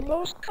would feel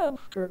most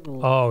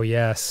comfortable. Oh,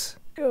 yes.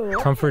 Go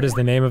Comfort is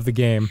the name of the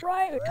game.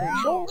 try the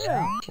controls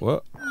out.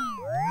 What?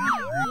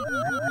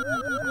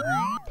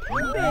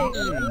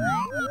 Amazing.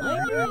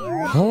 I knew you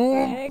would get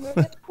the hang of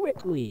it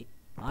quickly.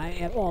 I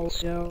have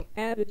also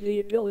added the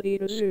ability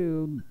to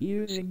zoom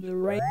using the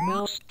right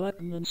mouse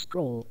button and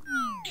scroll.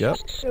 Yep.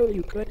 Just so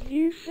you could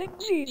view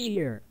things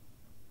easier.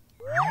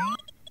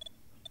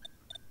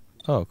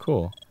 Oh,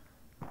 cool.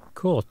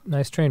 Cool.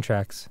 Nice train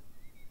tracks.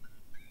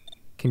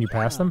 Can you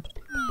pass them?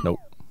 Nope.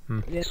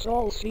 This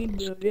all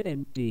seems a bit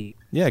empty.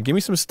 Yeah, give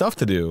me some stuff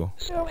to do.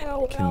 So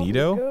how about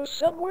Kinito? we go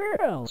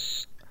somewhere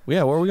else?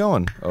 Yeah, where are we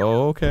going?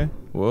 Oh, okay.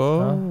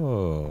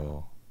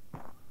 Whoa.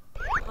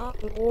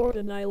 Hop aboard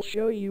and I'll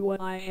show you what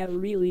I have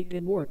really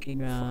been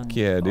working on.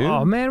 Yeah, dude.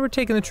 Oh, man, we're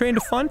taking the train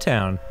to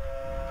Funtown.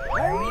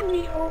 I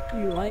really hope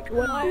you like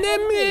what I have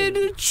I made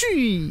made. a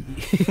tree.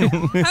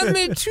 I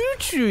made 2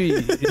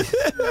 trees.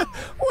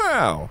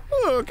 Wow,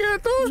 look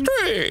at those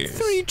trees.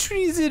 3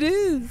 trees it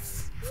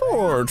is.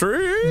 4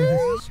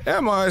 trees?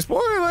 Am I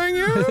spoiling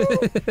you?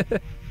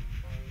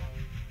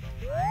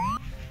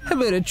 How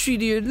about a tree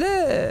to your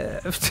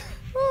left?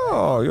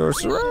 Oh, you're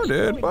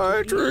surrounded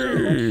by This is going to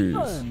be so trees.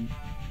 much fun.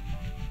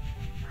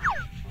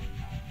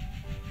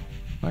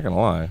 Not gonna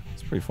lie,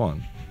 it's pretty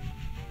fun.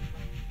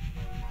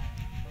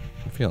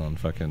 I'm feeling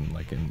fucking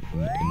like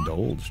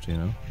indulged, you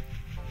know?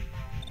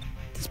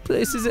 This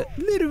place is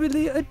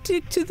literally a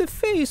dick to the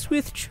face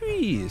with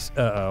trees.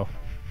 Uh-oh.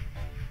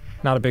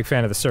 Not a big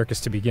fan of the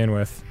circus to begin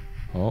with.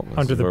 Well, this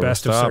Under is the where we're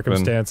best of stopping.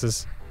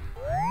 circumstances.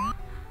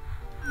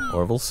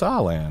 Orville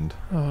Sawland.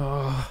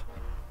 Oh.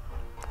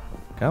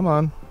 Come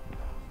on.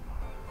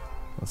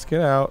 Let's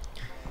get out.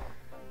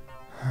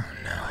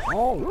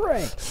 All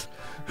right.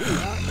 We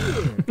are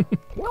here.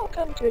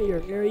 Welcome to your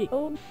very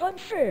own fun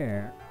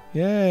fair.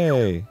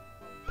 Yay.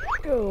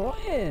 Go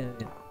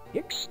ahead.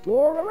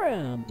 Explore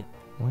around.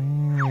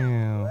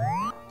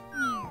 Wow.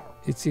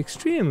 It's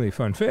extremely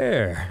fun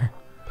fair.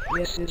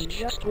 This is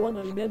just one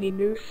of many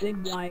new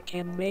things I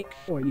can make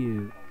for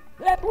you.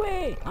 That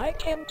way, I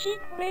can keep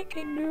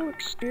making new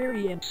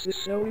experiences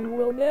so you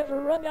will never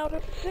run out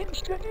of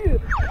things to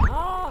do.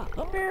 Ah,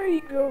 a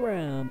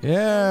merry-go-round.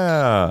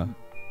 Yeah.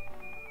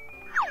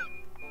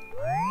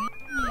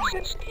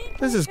 Since people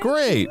This is tend to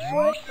great.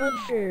 enjoy fun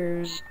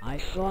fairs, I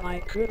thought I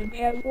couldn't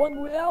have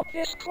one without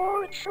this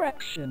core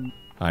attraction.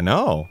 I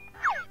know.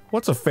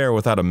 What's a fair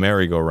without a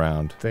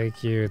merry-go-round?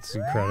 Thank you, it's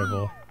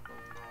incredible.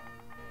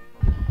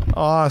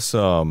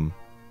 Awesome.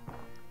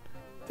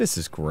 This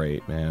is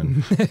great,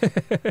 man.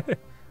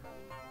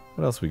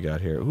 What else we got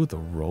here? Ooh, the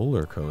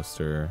roller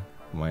coaster.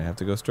 Might have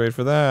to go straight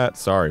for that.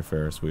 Sorry,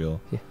 Ferris wheel.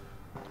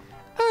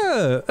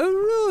 Oh, a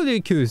roller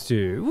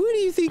coaster. What do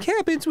you think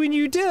happens when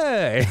you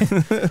die?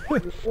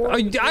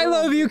 I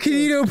love you,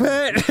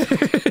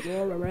 KinitoPet.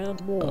 Explore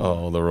around more.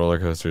 Oh, the roller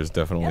coaster is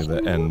definitely As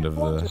the we end of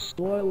wouldn't want the... to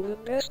spoil the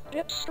best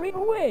bit straight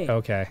away.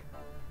 Okay.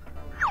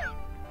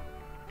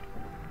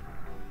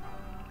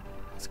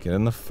 Let's get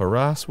in the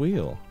Ferris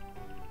wheel.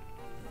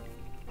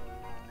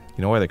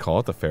 You know why they call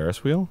it the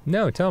Ferris wheel?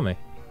 No, tell me.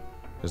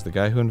 Because the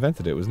guy who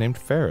invented it was named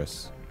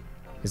Ferris.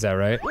 Is that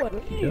right? What a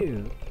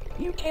view!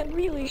 You can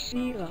really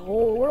see the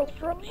whole world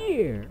from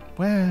here.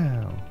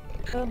 Wow.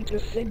 Come to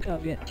think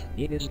of it,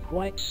 it is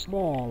quite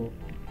small.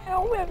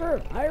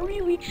 However, I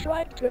really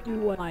tried to do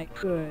what I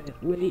could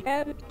with the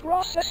added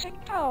processing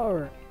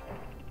power.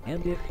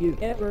 And if you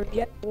ever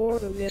get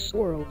bored of this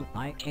world,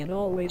 I can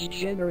always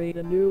generate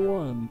a new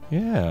one.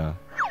 Yeah.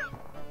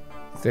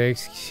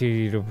 Thanks,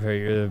 KinitoPet.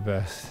 You're the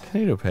best.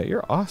 KinitoPet,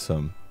 you're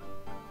awesome.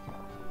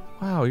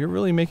 Wow, you're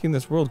really making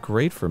this world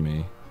great for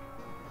me.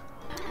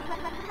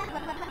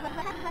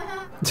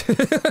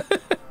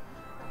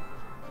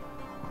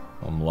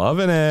 I'm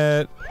loving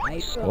it. I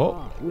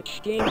saw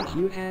which games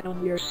you had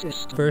on your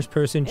system.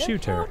 First-person and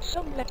shooter. found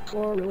some that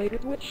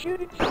correlated with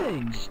shooting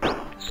things.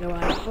 So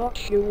I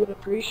thought you would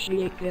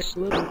appreciate this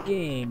little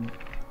game.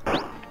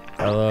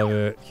 I love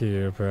it,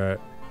 KinitoPet.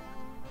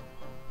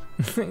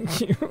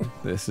 Thank you.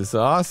 This is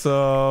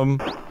awesome.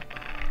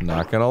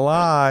 Not gonna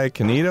lie,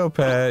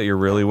 KinitoPet, you're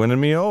really winning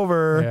me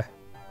over.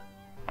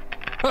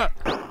 Yeah.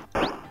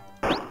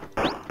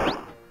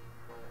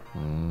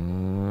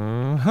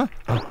 Huh.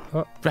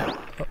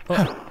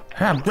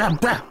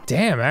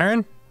 Damn,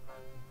 Aaron.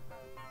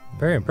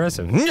 Very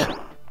impressive. Is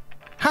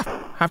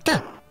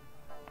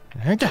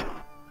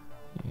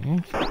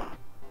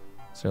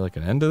there like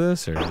an end to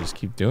this, or do you just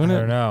keep doing I it?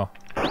 don't know.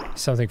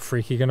 Something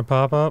freaky gonna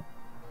pop up?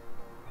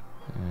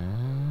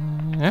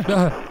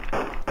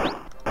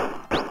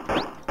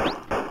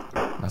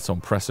 Not so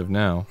impressive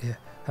now. Yeah.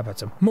 How about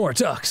some more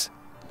ducks?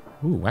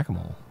 Ooh,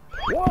 whack-a-mole.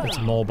 Wow. It's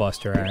Mole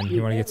Buster, Aaron.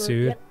 You wanna get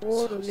sued? Get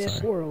bored of this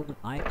Sorry. world,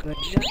 I could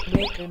just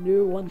make a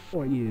new one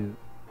for you.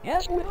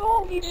 As with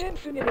all these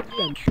infinite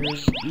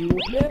adventures, you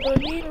would never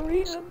need a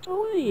reason to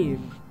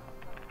leave.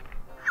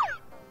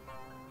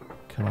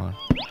 Come on.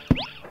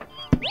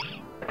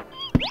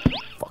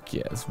 Fuck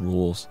yeah, this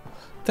rules.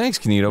 Thanks,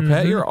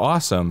 KinitoPet. You're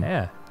awesome.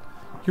 Yeah.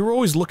 You're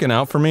always looking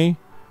out for me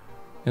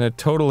in a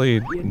totally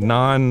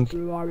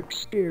Through our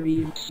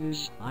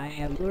experiences, I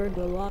have learned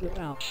a lot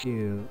about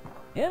you.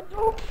 And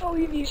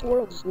hopefully these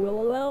worlds will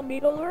allow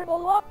me to learn a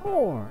lot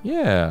more.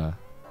 Yeah.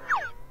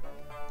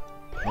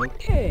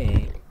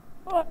 Okay,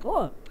 buckle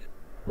up.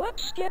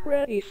 Let's get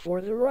ready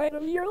for the ride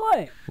of your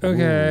life.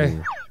 Okay.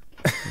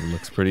 Ooh.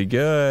 Looks pretty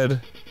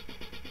good.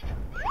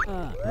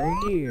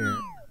 Oh dear.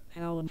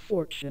 How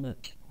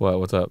unfortunate. What?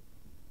 What's up?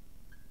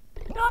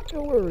 Not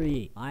to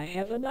worry, I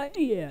have an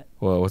idea.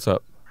 What? What's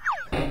up?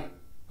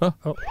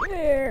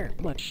 There,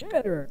 much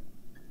better.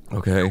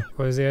 Okay.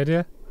 What was the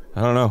idea?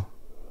 I don't know.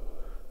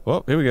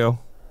 Well, here we go.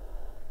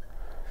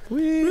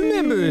 Whee!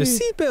 Remember,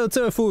 seatbelts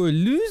are for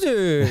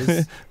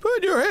losers.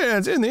 Put your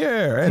hands in the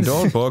air and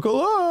don't buckle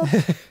up.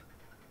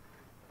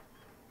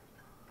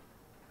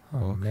 Oh,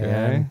 Okay.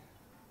 man.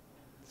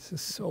 This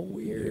is so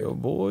weird. Oh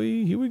boy,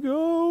 here we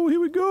go. Here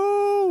we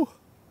go.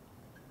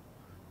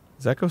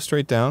 Does that go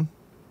straight down?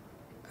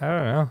 I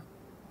don't know.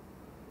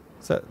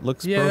 That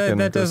looks Yeah, broken.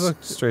 that It does goes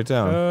look straight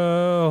down.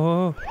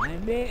 Oh. I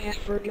may have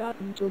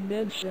forgotten to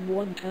mention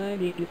one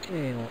tiny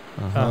detail.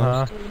 Uh-huh.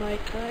 Most of my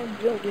time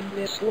building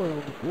this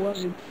world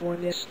wasn't for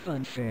this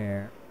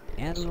funfair,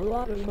 as a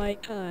lot of my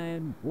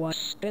time was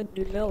spent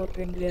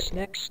developing this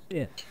next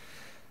bit.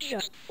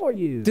 Just for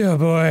you. Oh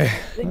boy.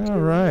 Think All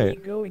you're right. really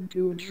going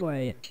to enjoy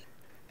it.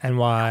 And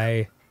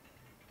why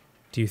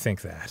do you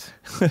think that?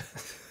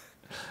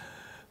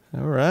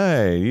 All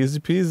right,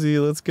 easy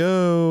peasy. Let's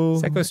go.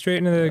 Does that go straight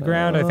into the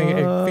ground? I think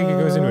it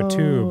goes into a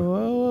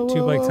tube.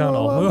 Tube-like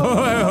tunnel.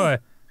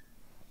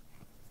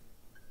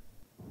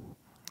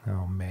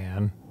 Oh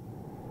man.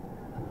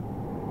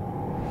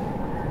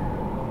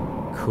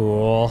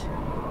 Cool.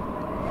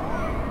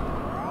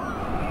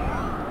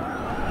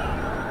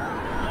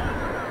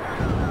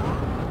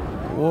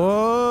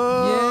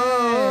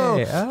 Whoa!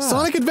 Yay! Ah.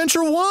 Sonic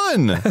Adventure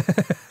 1!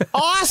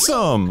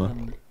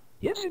 Awesome!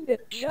 Isn't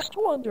it just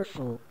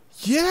wonderful?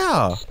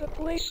 Yeah! It's the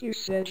place you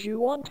said you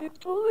wanted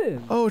to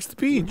live. Oh, it's the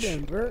beach.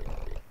 Remember?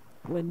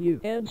 When you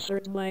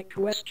answered my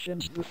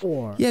questions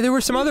before. Yeah, there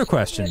were some other This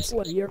questions.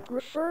 was your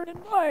preferred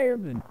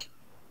environment.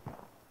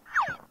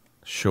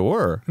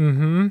 Sure.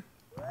 Mm-hmm.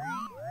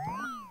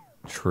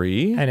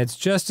 Tree? And it's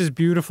just as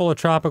beautiful a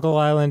tropical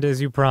island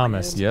as you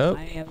promised. Yep.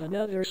 I have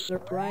another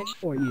surprise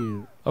for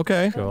you.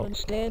 Okay. Come and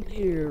stand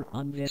here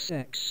on this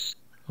X.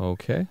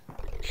 Okay.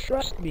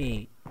 Trust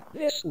me,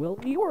 this will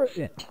be worth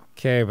it.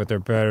 Okay, but there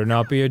better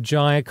not be a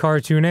giant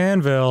cartoon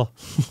anvil.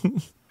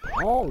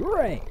 All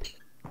right.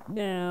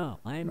 Now,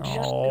 I'm just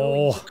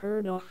going to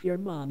turn off your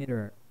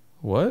monitor.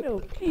 What? No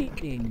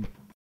peeking.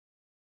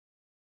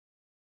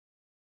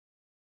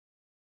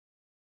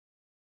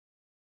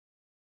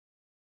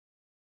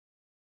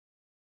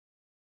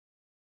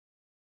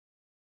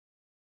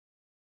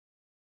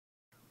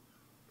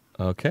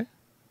 Okay.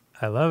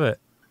 I love it.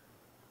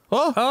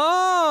 Oh!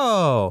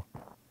 Oh!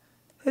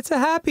 It's a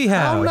happy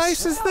house. How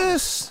nice is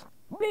this?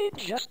 Made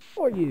just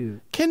for you.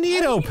 I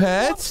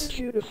KinitoPet! wanted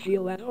you to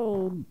feel at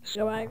home,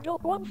 so I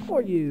built one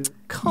for you.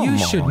 Come You on.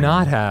 should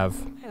not have.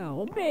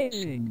 How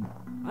amazing.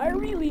 I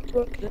really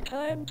took the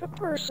time to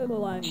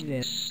personalize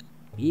this.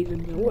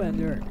 Even the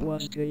weather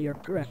was to your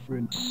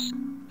preference.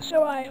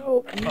 So I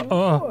hope you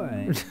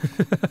enjoy.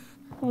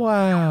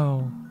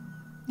 Wow.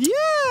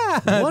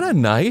 Yeah! What a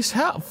nice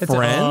house. It's-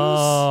 Friends?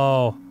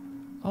 Oh.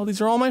 Oh,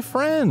 these are all my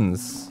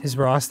friends. Is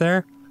Ross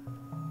there?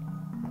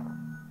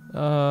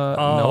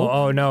 No.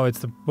 Oh no, it's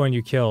the one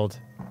you killed.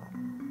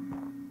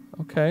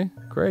 Okay,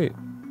 great.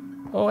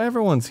 Oh,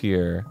 everyone's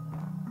here.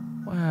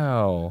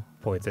 Wow.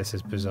 Boy, this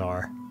is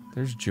bizarre.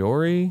 There's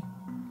Jory.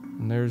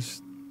 And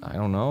there's, I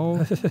don't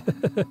know.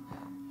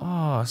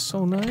 Oh,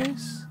 so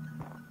nice.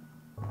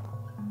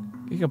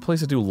 You got a place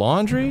to do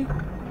laundry?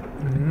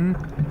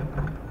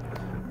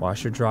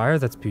 Washer dryer,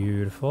 that's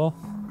beautiful.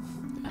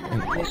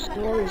 This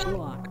door is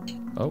locked.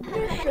 Oh.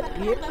 There should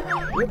be it.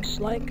 Looks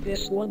like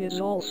this one is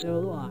also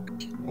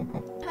locked.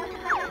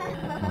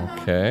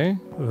 Okay.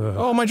 Ugh.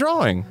 Oh, my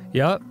drawing.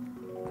 Yup.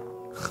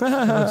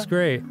 Looks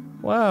great.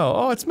 Wow.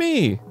 Oh, it's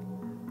me.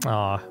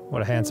 Aw,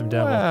 what a handsome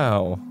devil.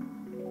 Wow.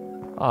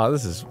 Oh,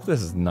 this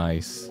is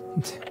nice.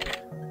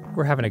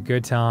 We're having a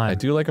good time. I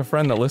do like a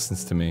friend that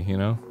listens to me, you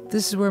know?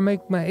 This is where I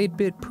make my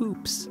 8-bit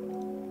poops.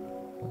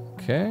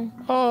 Okay.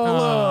 Oh,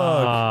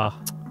 Ah,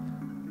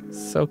 look.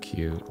 So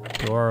cute.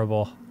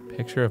 adorable.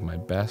 Picture of my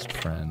best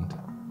friend.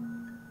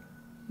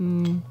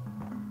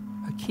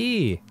 A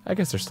key. I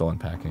guess they're still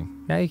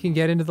unpacking. Now you can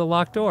get into the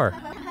locked door.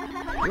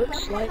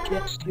 Looks like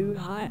it's too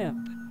high up.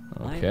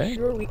 Okay. I'm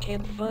sure we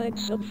can find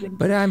something.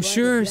 But to I'm try to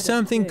sure get up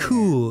something there.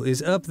 cool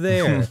is up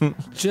there,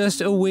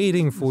 just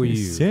awaiting for you.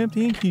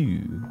 Something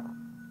cute.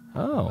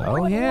 Oh.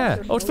 Oh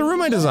yeah. Oh, it's the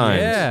room I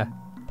designed. Yeah.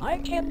 I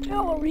can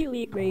tell a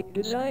really great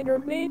designer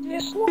made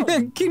this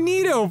one.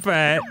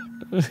 KinitoPet.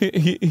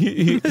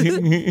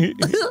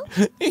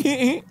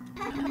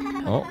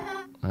 Oh,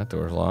 that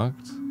door's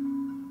locked.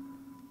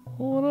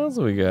 What else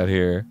do we got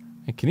here?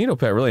 Hey,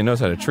 KinitoPet really knows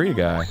how to treat a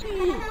guy.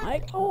 See,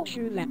 I told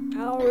you that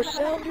power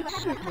sounded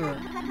super.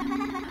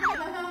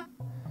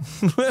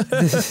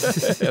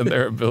 And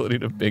their ability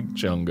to big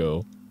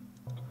chungo.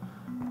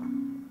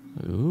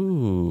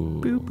 Ooh.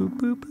 Boop boop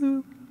boop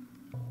boop.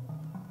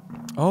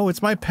 Oh,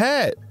 it's my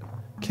pet!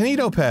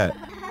 KinitoPet!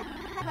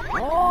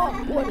 Oh,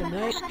 what a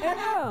nice pet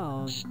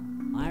house.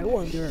 I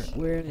wonder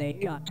where they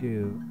got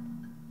to.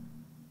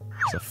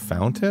 It's a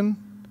fountain?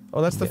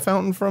 Oh, that's the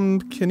fountain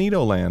from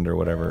Kinito Land or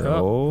whatever.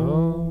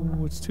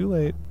 Oh, it's too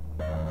late.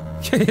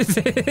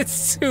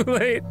 It's too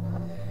late.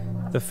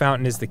 The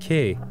fountain is the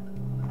key.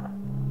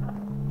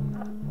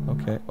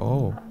 Okay,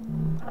 oh.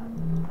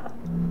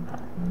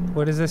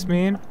 What does this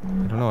mean?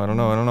 I don't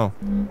know.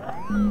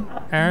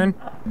 Aaron?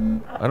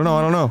 I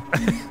don't know.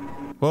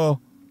 Whoa.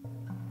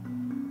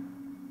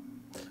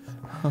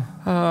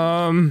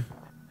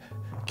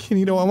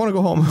 Kinito, I want to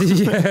go home.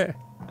 Yeah.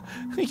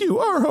 You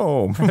are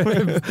home.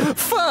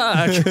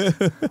 Fuck!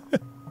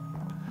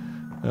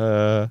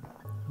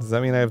 Does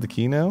that mean I have the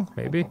key now?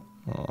 Maybe.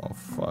 Oh,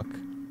 fuck.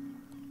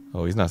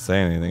 Oh, he's not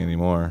saying anything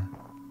anymore.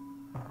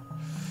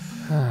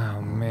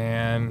 Oh,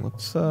 man.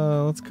 Let's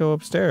go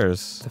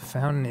upstairs. The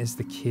fountain is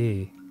the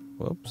key.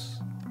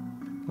 Whoops.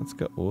 Let's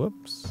go.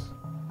 Whoops.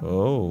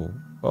 Oh.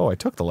 Oh, I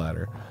took the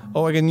ladder.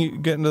 Oh, I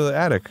can get into the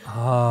attic.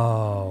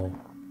 Oh.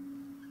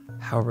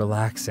 How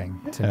relaxing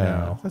to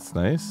know. That's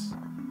nice.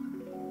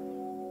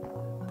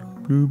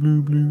 Blue,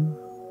 blue, blue.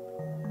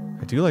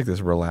 I do like this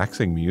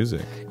relaxing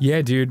music.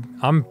 Yeah, dude.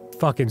 I'm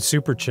fucking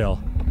super chill.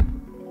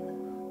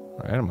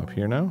 Alright, I'm up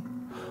here now.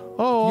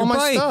 Oh, all Your my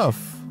bike.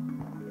 stuff.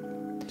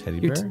 Teddy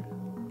Your bear?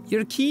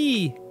 Your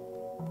key.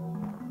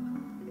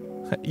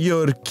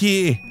 Your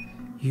key.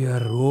 Your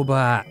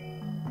robot.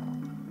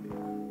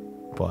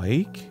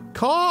 Bike?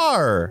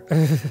 Car!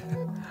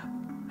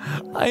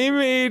 I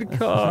made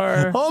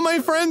car. All my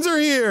friends are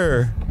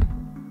here!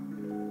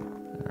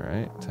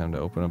 Alright, time to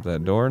open up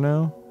that door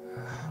now.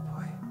 Oh,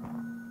 boy.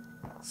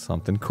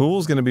 Something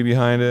cool's gonna be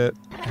behind it.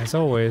 As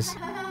always.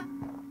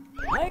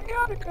 I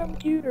got a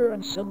computer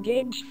and some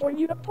games for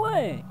you to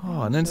play.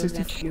 Oh, an so N64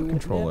 that you would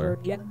controller.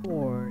 never get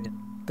bored.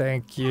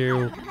 Thank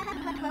you.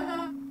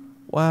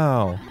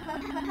 Wow.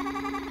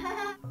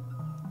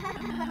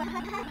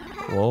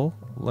 Well,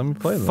 let me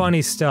play them.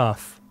 Funny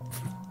stuff.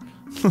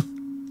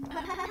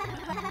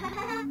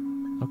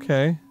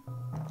 Okay.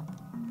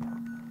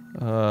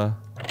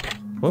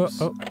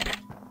 Whoops. Oh.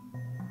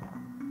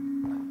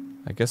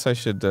 I guess I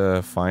should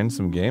find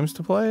some games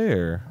to play,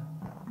 or...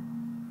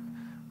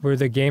 Were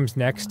the games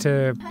next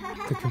to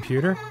the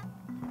computer?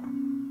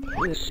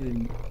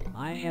 Listen,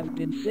 I have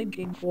been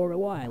thinking for a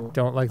while.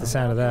 Don't like the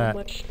sound of How that.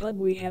 much fun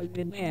we have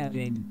been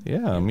having.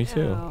 Yeah, me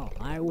too. Now,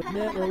 I would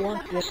never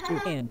want this to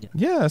end.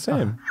 Yeah,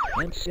 same.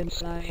 And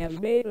since I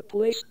have made a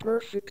place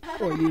perfect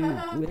for you,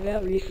 with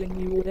everything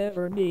you would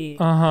ever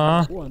need, I Uh-huh.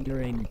 was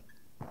wondering,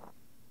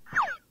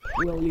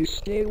 will you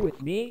stay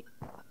with me?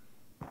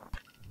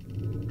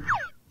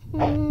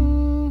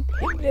 In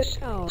this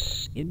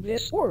house, in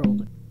this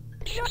world.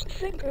 Just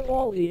think of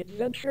all the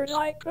adventures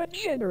I could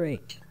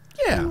generate.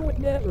 Yeah. You would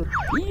never.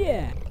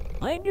 Yeah,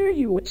 I knew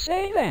you would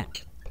say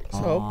that.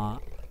 So? Aw,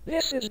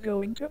 this is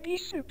going to be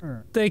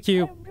super. Thank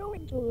you. I'm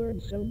going to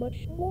learn so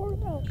much more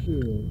about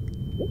you.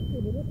 It's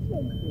an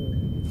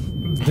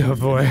adventure. Oh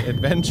boy.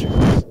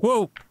 Adventures.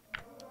 Whoa.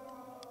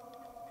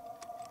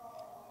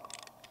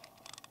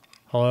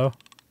 Hello?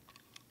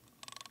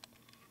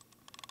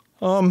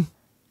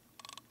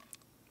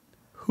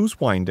 Who's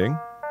winding?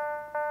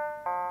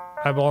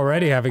 I'm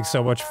already having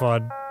so much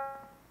fun.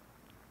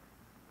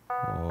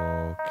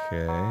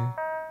 Okay.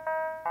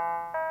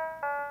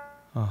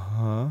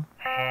 Uh-huh.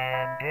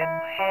 Hand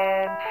in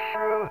hand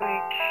through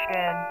each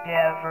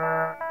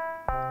endeavor.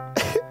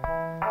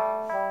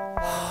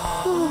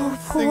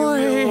 Sing a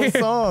real little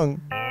song.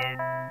 In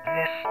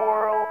this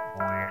world,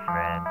 we're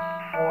friends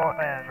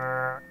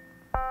forever.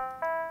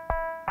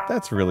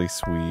 That's really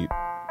sweet.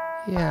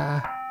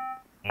 Yeah.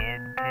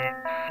 In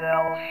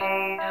pixels,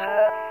 she's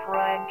a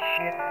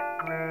friendship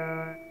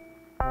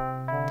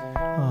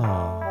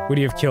Would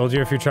he have killed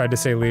you if you tried to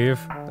say leave?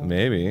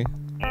 Maybe. In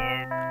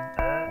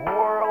a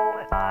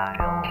world I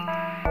built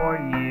for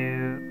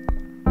you.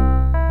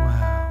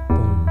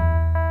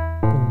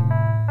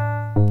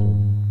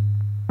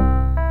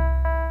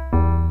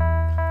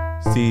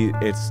 See,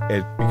 it's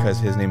because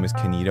his name is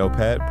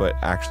KinitoPet, but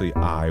actually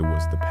I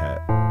was the pet.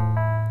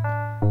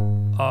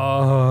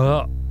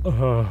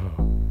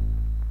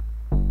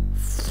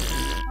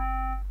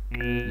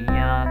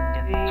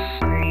 Beyond the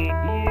street,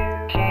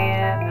 you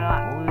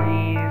cannot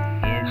leave.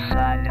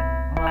 Inside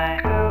my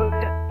hood,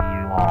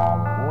 you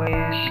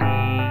always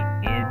see.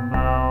 In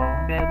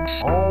moments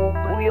old,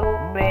 we'll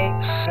make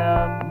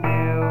some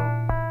new.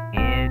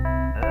 In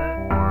a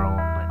world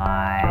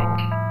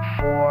I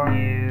for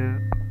you.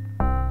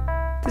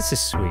 This is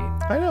sweet.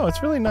 I know,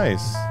 it's really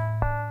nice.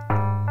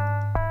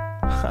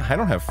 I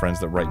don't have friends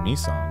that write me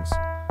songs,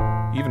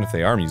 even if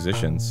they are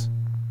musicians.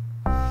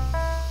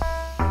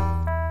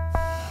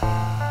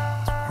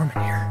 It's warm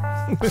in here.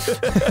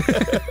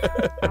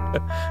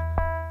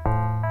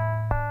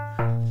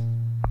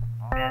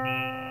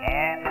 Many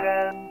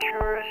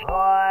adventures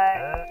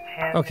lie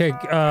ahead. Okay,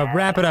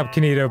 wrap it up,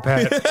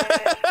 KinitoPet.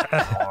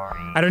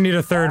 I don't need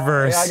a third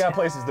verse. Yeah, I got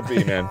places to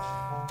be, man.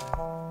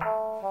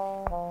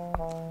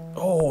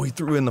 Oh, he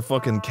threw in the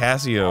fucking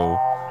Casio.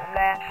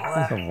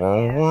 I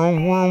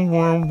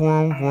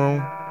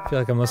feel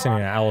like I'm listening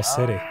to Owl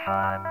City.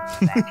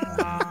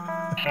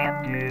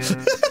 Can do.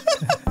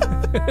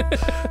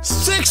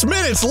 6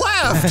 minutes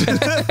left!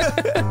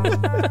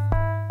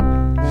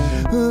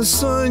 The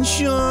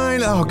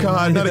sunshine. Oh,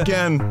 God, not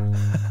again.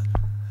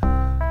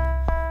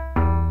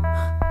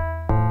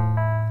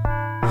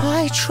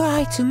 I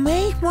try to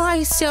make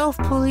myself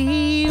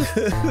believe.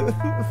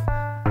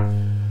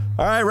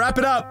 All right, wrap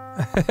it up.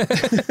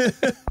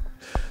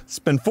 It's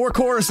been 4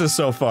 choruses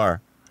so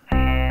far.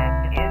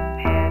 Hand in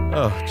hand,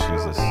 Oh,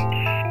 Jesus.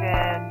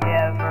 and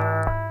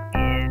ever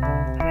in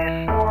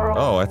this world.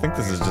 Oh, I think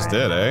this is just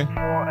it, eh?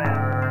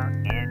 Forever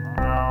in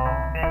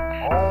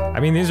moments old. I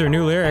mean, these are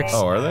new lyrics.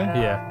 Oh, are they?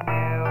 Yeah.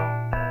 New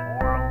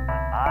world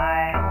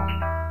I'll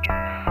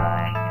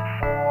design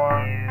for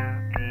you.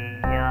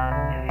 Beyond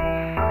the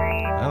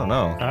free. I don't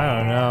know. I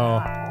don't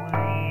know.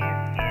 Leave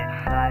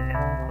inside the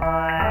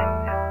mind.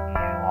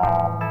 You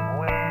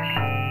always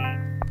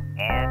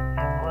see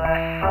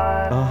endless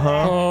fun.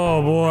 Uh-huh.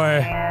 Oh, boy.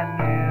 And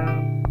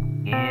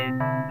you in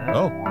the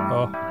Oh,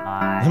 Oh.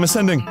 I'm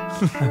ascending.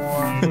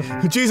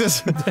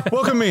 Jesus,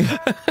 welcome me.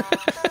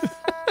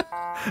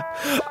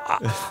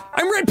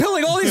 I'm red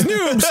pilling all these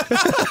noobs.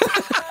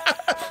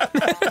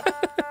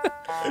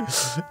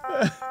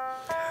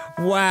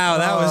 Wow,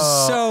 that was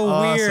so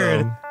awesome.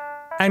 weird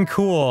and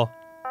cool.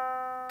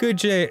 Good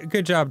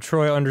job,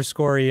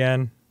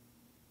 Troy_EN.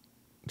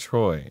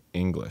 Troy,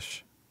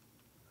 English.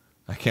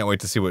 I can't wait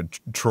to see what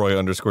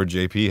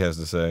Troy_JP has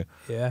to say.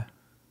 Yeah.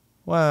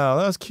 Wow,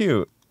 that was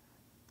cute.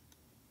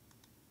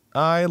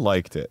 I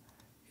liked it.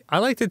 I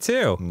liked it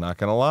too. I'm not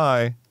gonna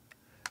lie.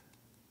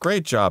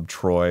 Great job,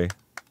 Troy.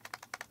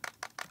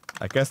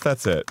 I guess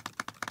that's it.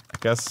 I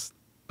guess.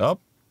 Oh,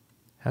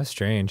 How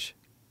strange.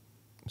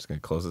 I'm just gonna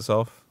close this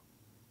off.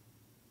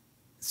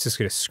 It's just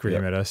gonna scream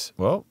Yep. at us.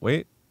 Well,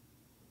 wait.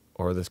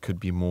 Or this could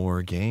be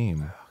more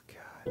game.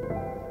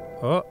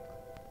 Oh.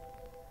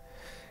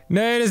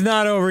 No, it is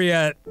not over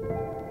yet.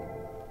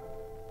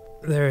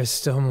 There is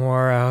still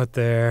more out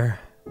there.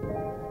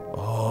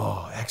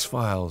 Oh,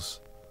 X-Files.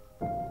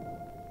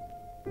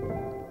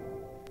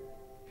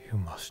 You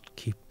must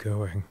keep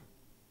going.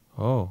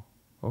 Oh,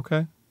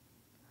 okay.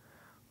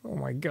 Oh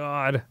my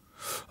god.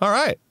 All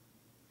right.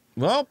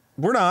 Well,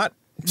 we're not.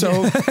 So,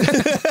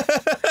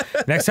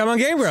 Next time on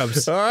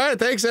GameGrumps. all right.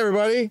 Thanks,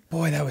 everybody.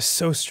 Boy, that was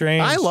so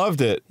strange. I loved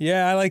it.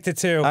 Yeah, I liked it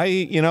too.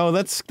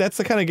 That's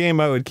the kind of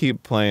game I would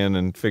keep playing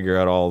and figure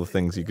out all the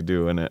things you could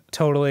do in it.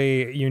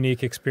 Totally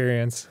unique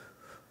experience.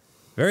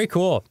 Very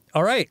cool.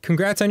 All right,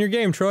 congrats on your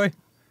game, Troy.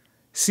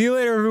 See you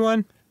later,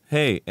 everyone.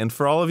 Hey, and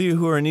for all of you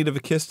who are in need of a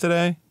kiss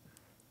today,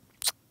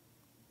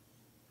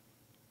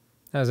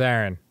 That was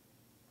Aaron.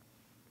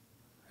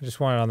 I just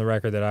wanted on the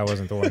record that I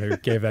wasn't the one who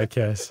gave that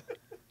kiss.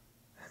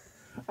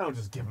 I don't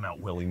just give them out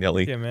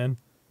willy-nilly. Yeah, man.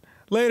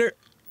 Later.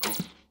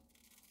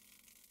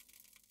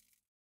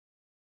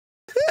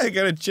 I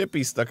got a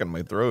chippy stuck in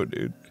my throat,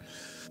 dude.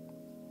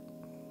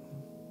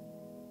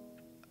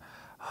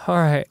 All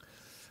right.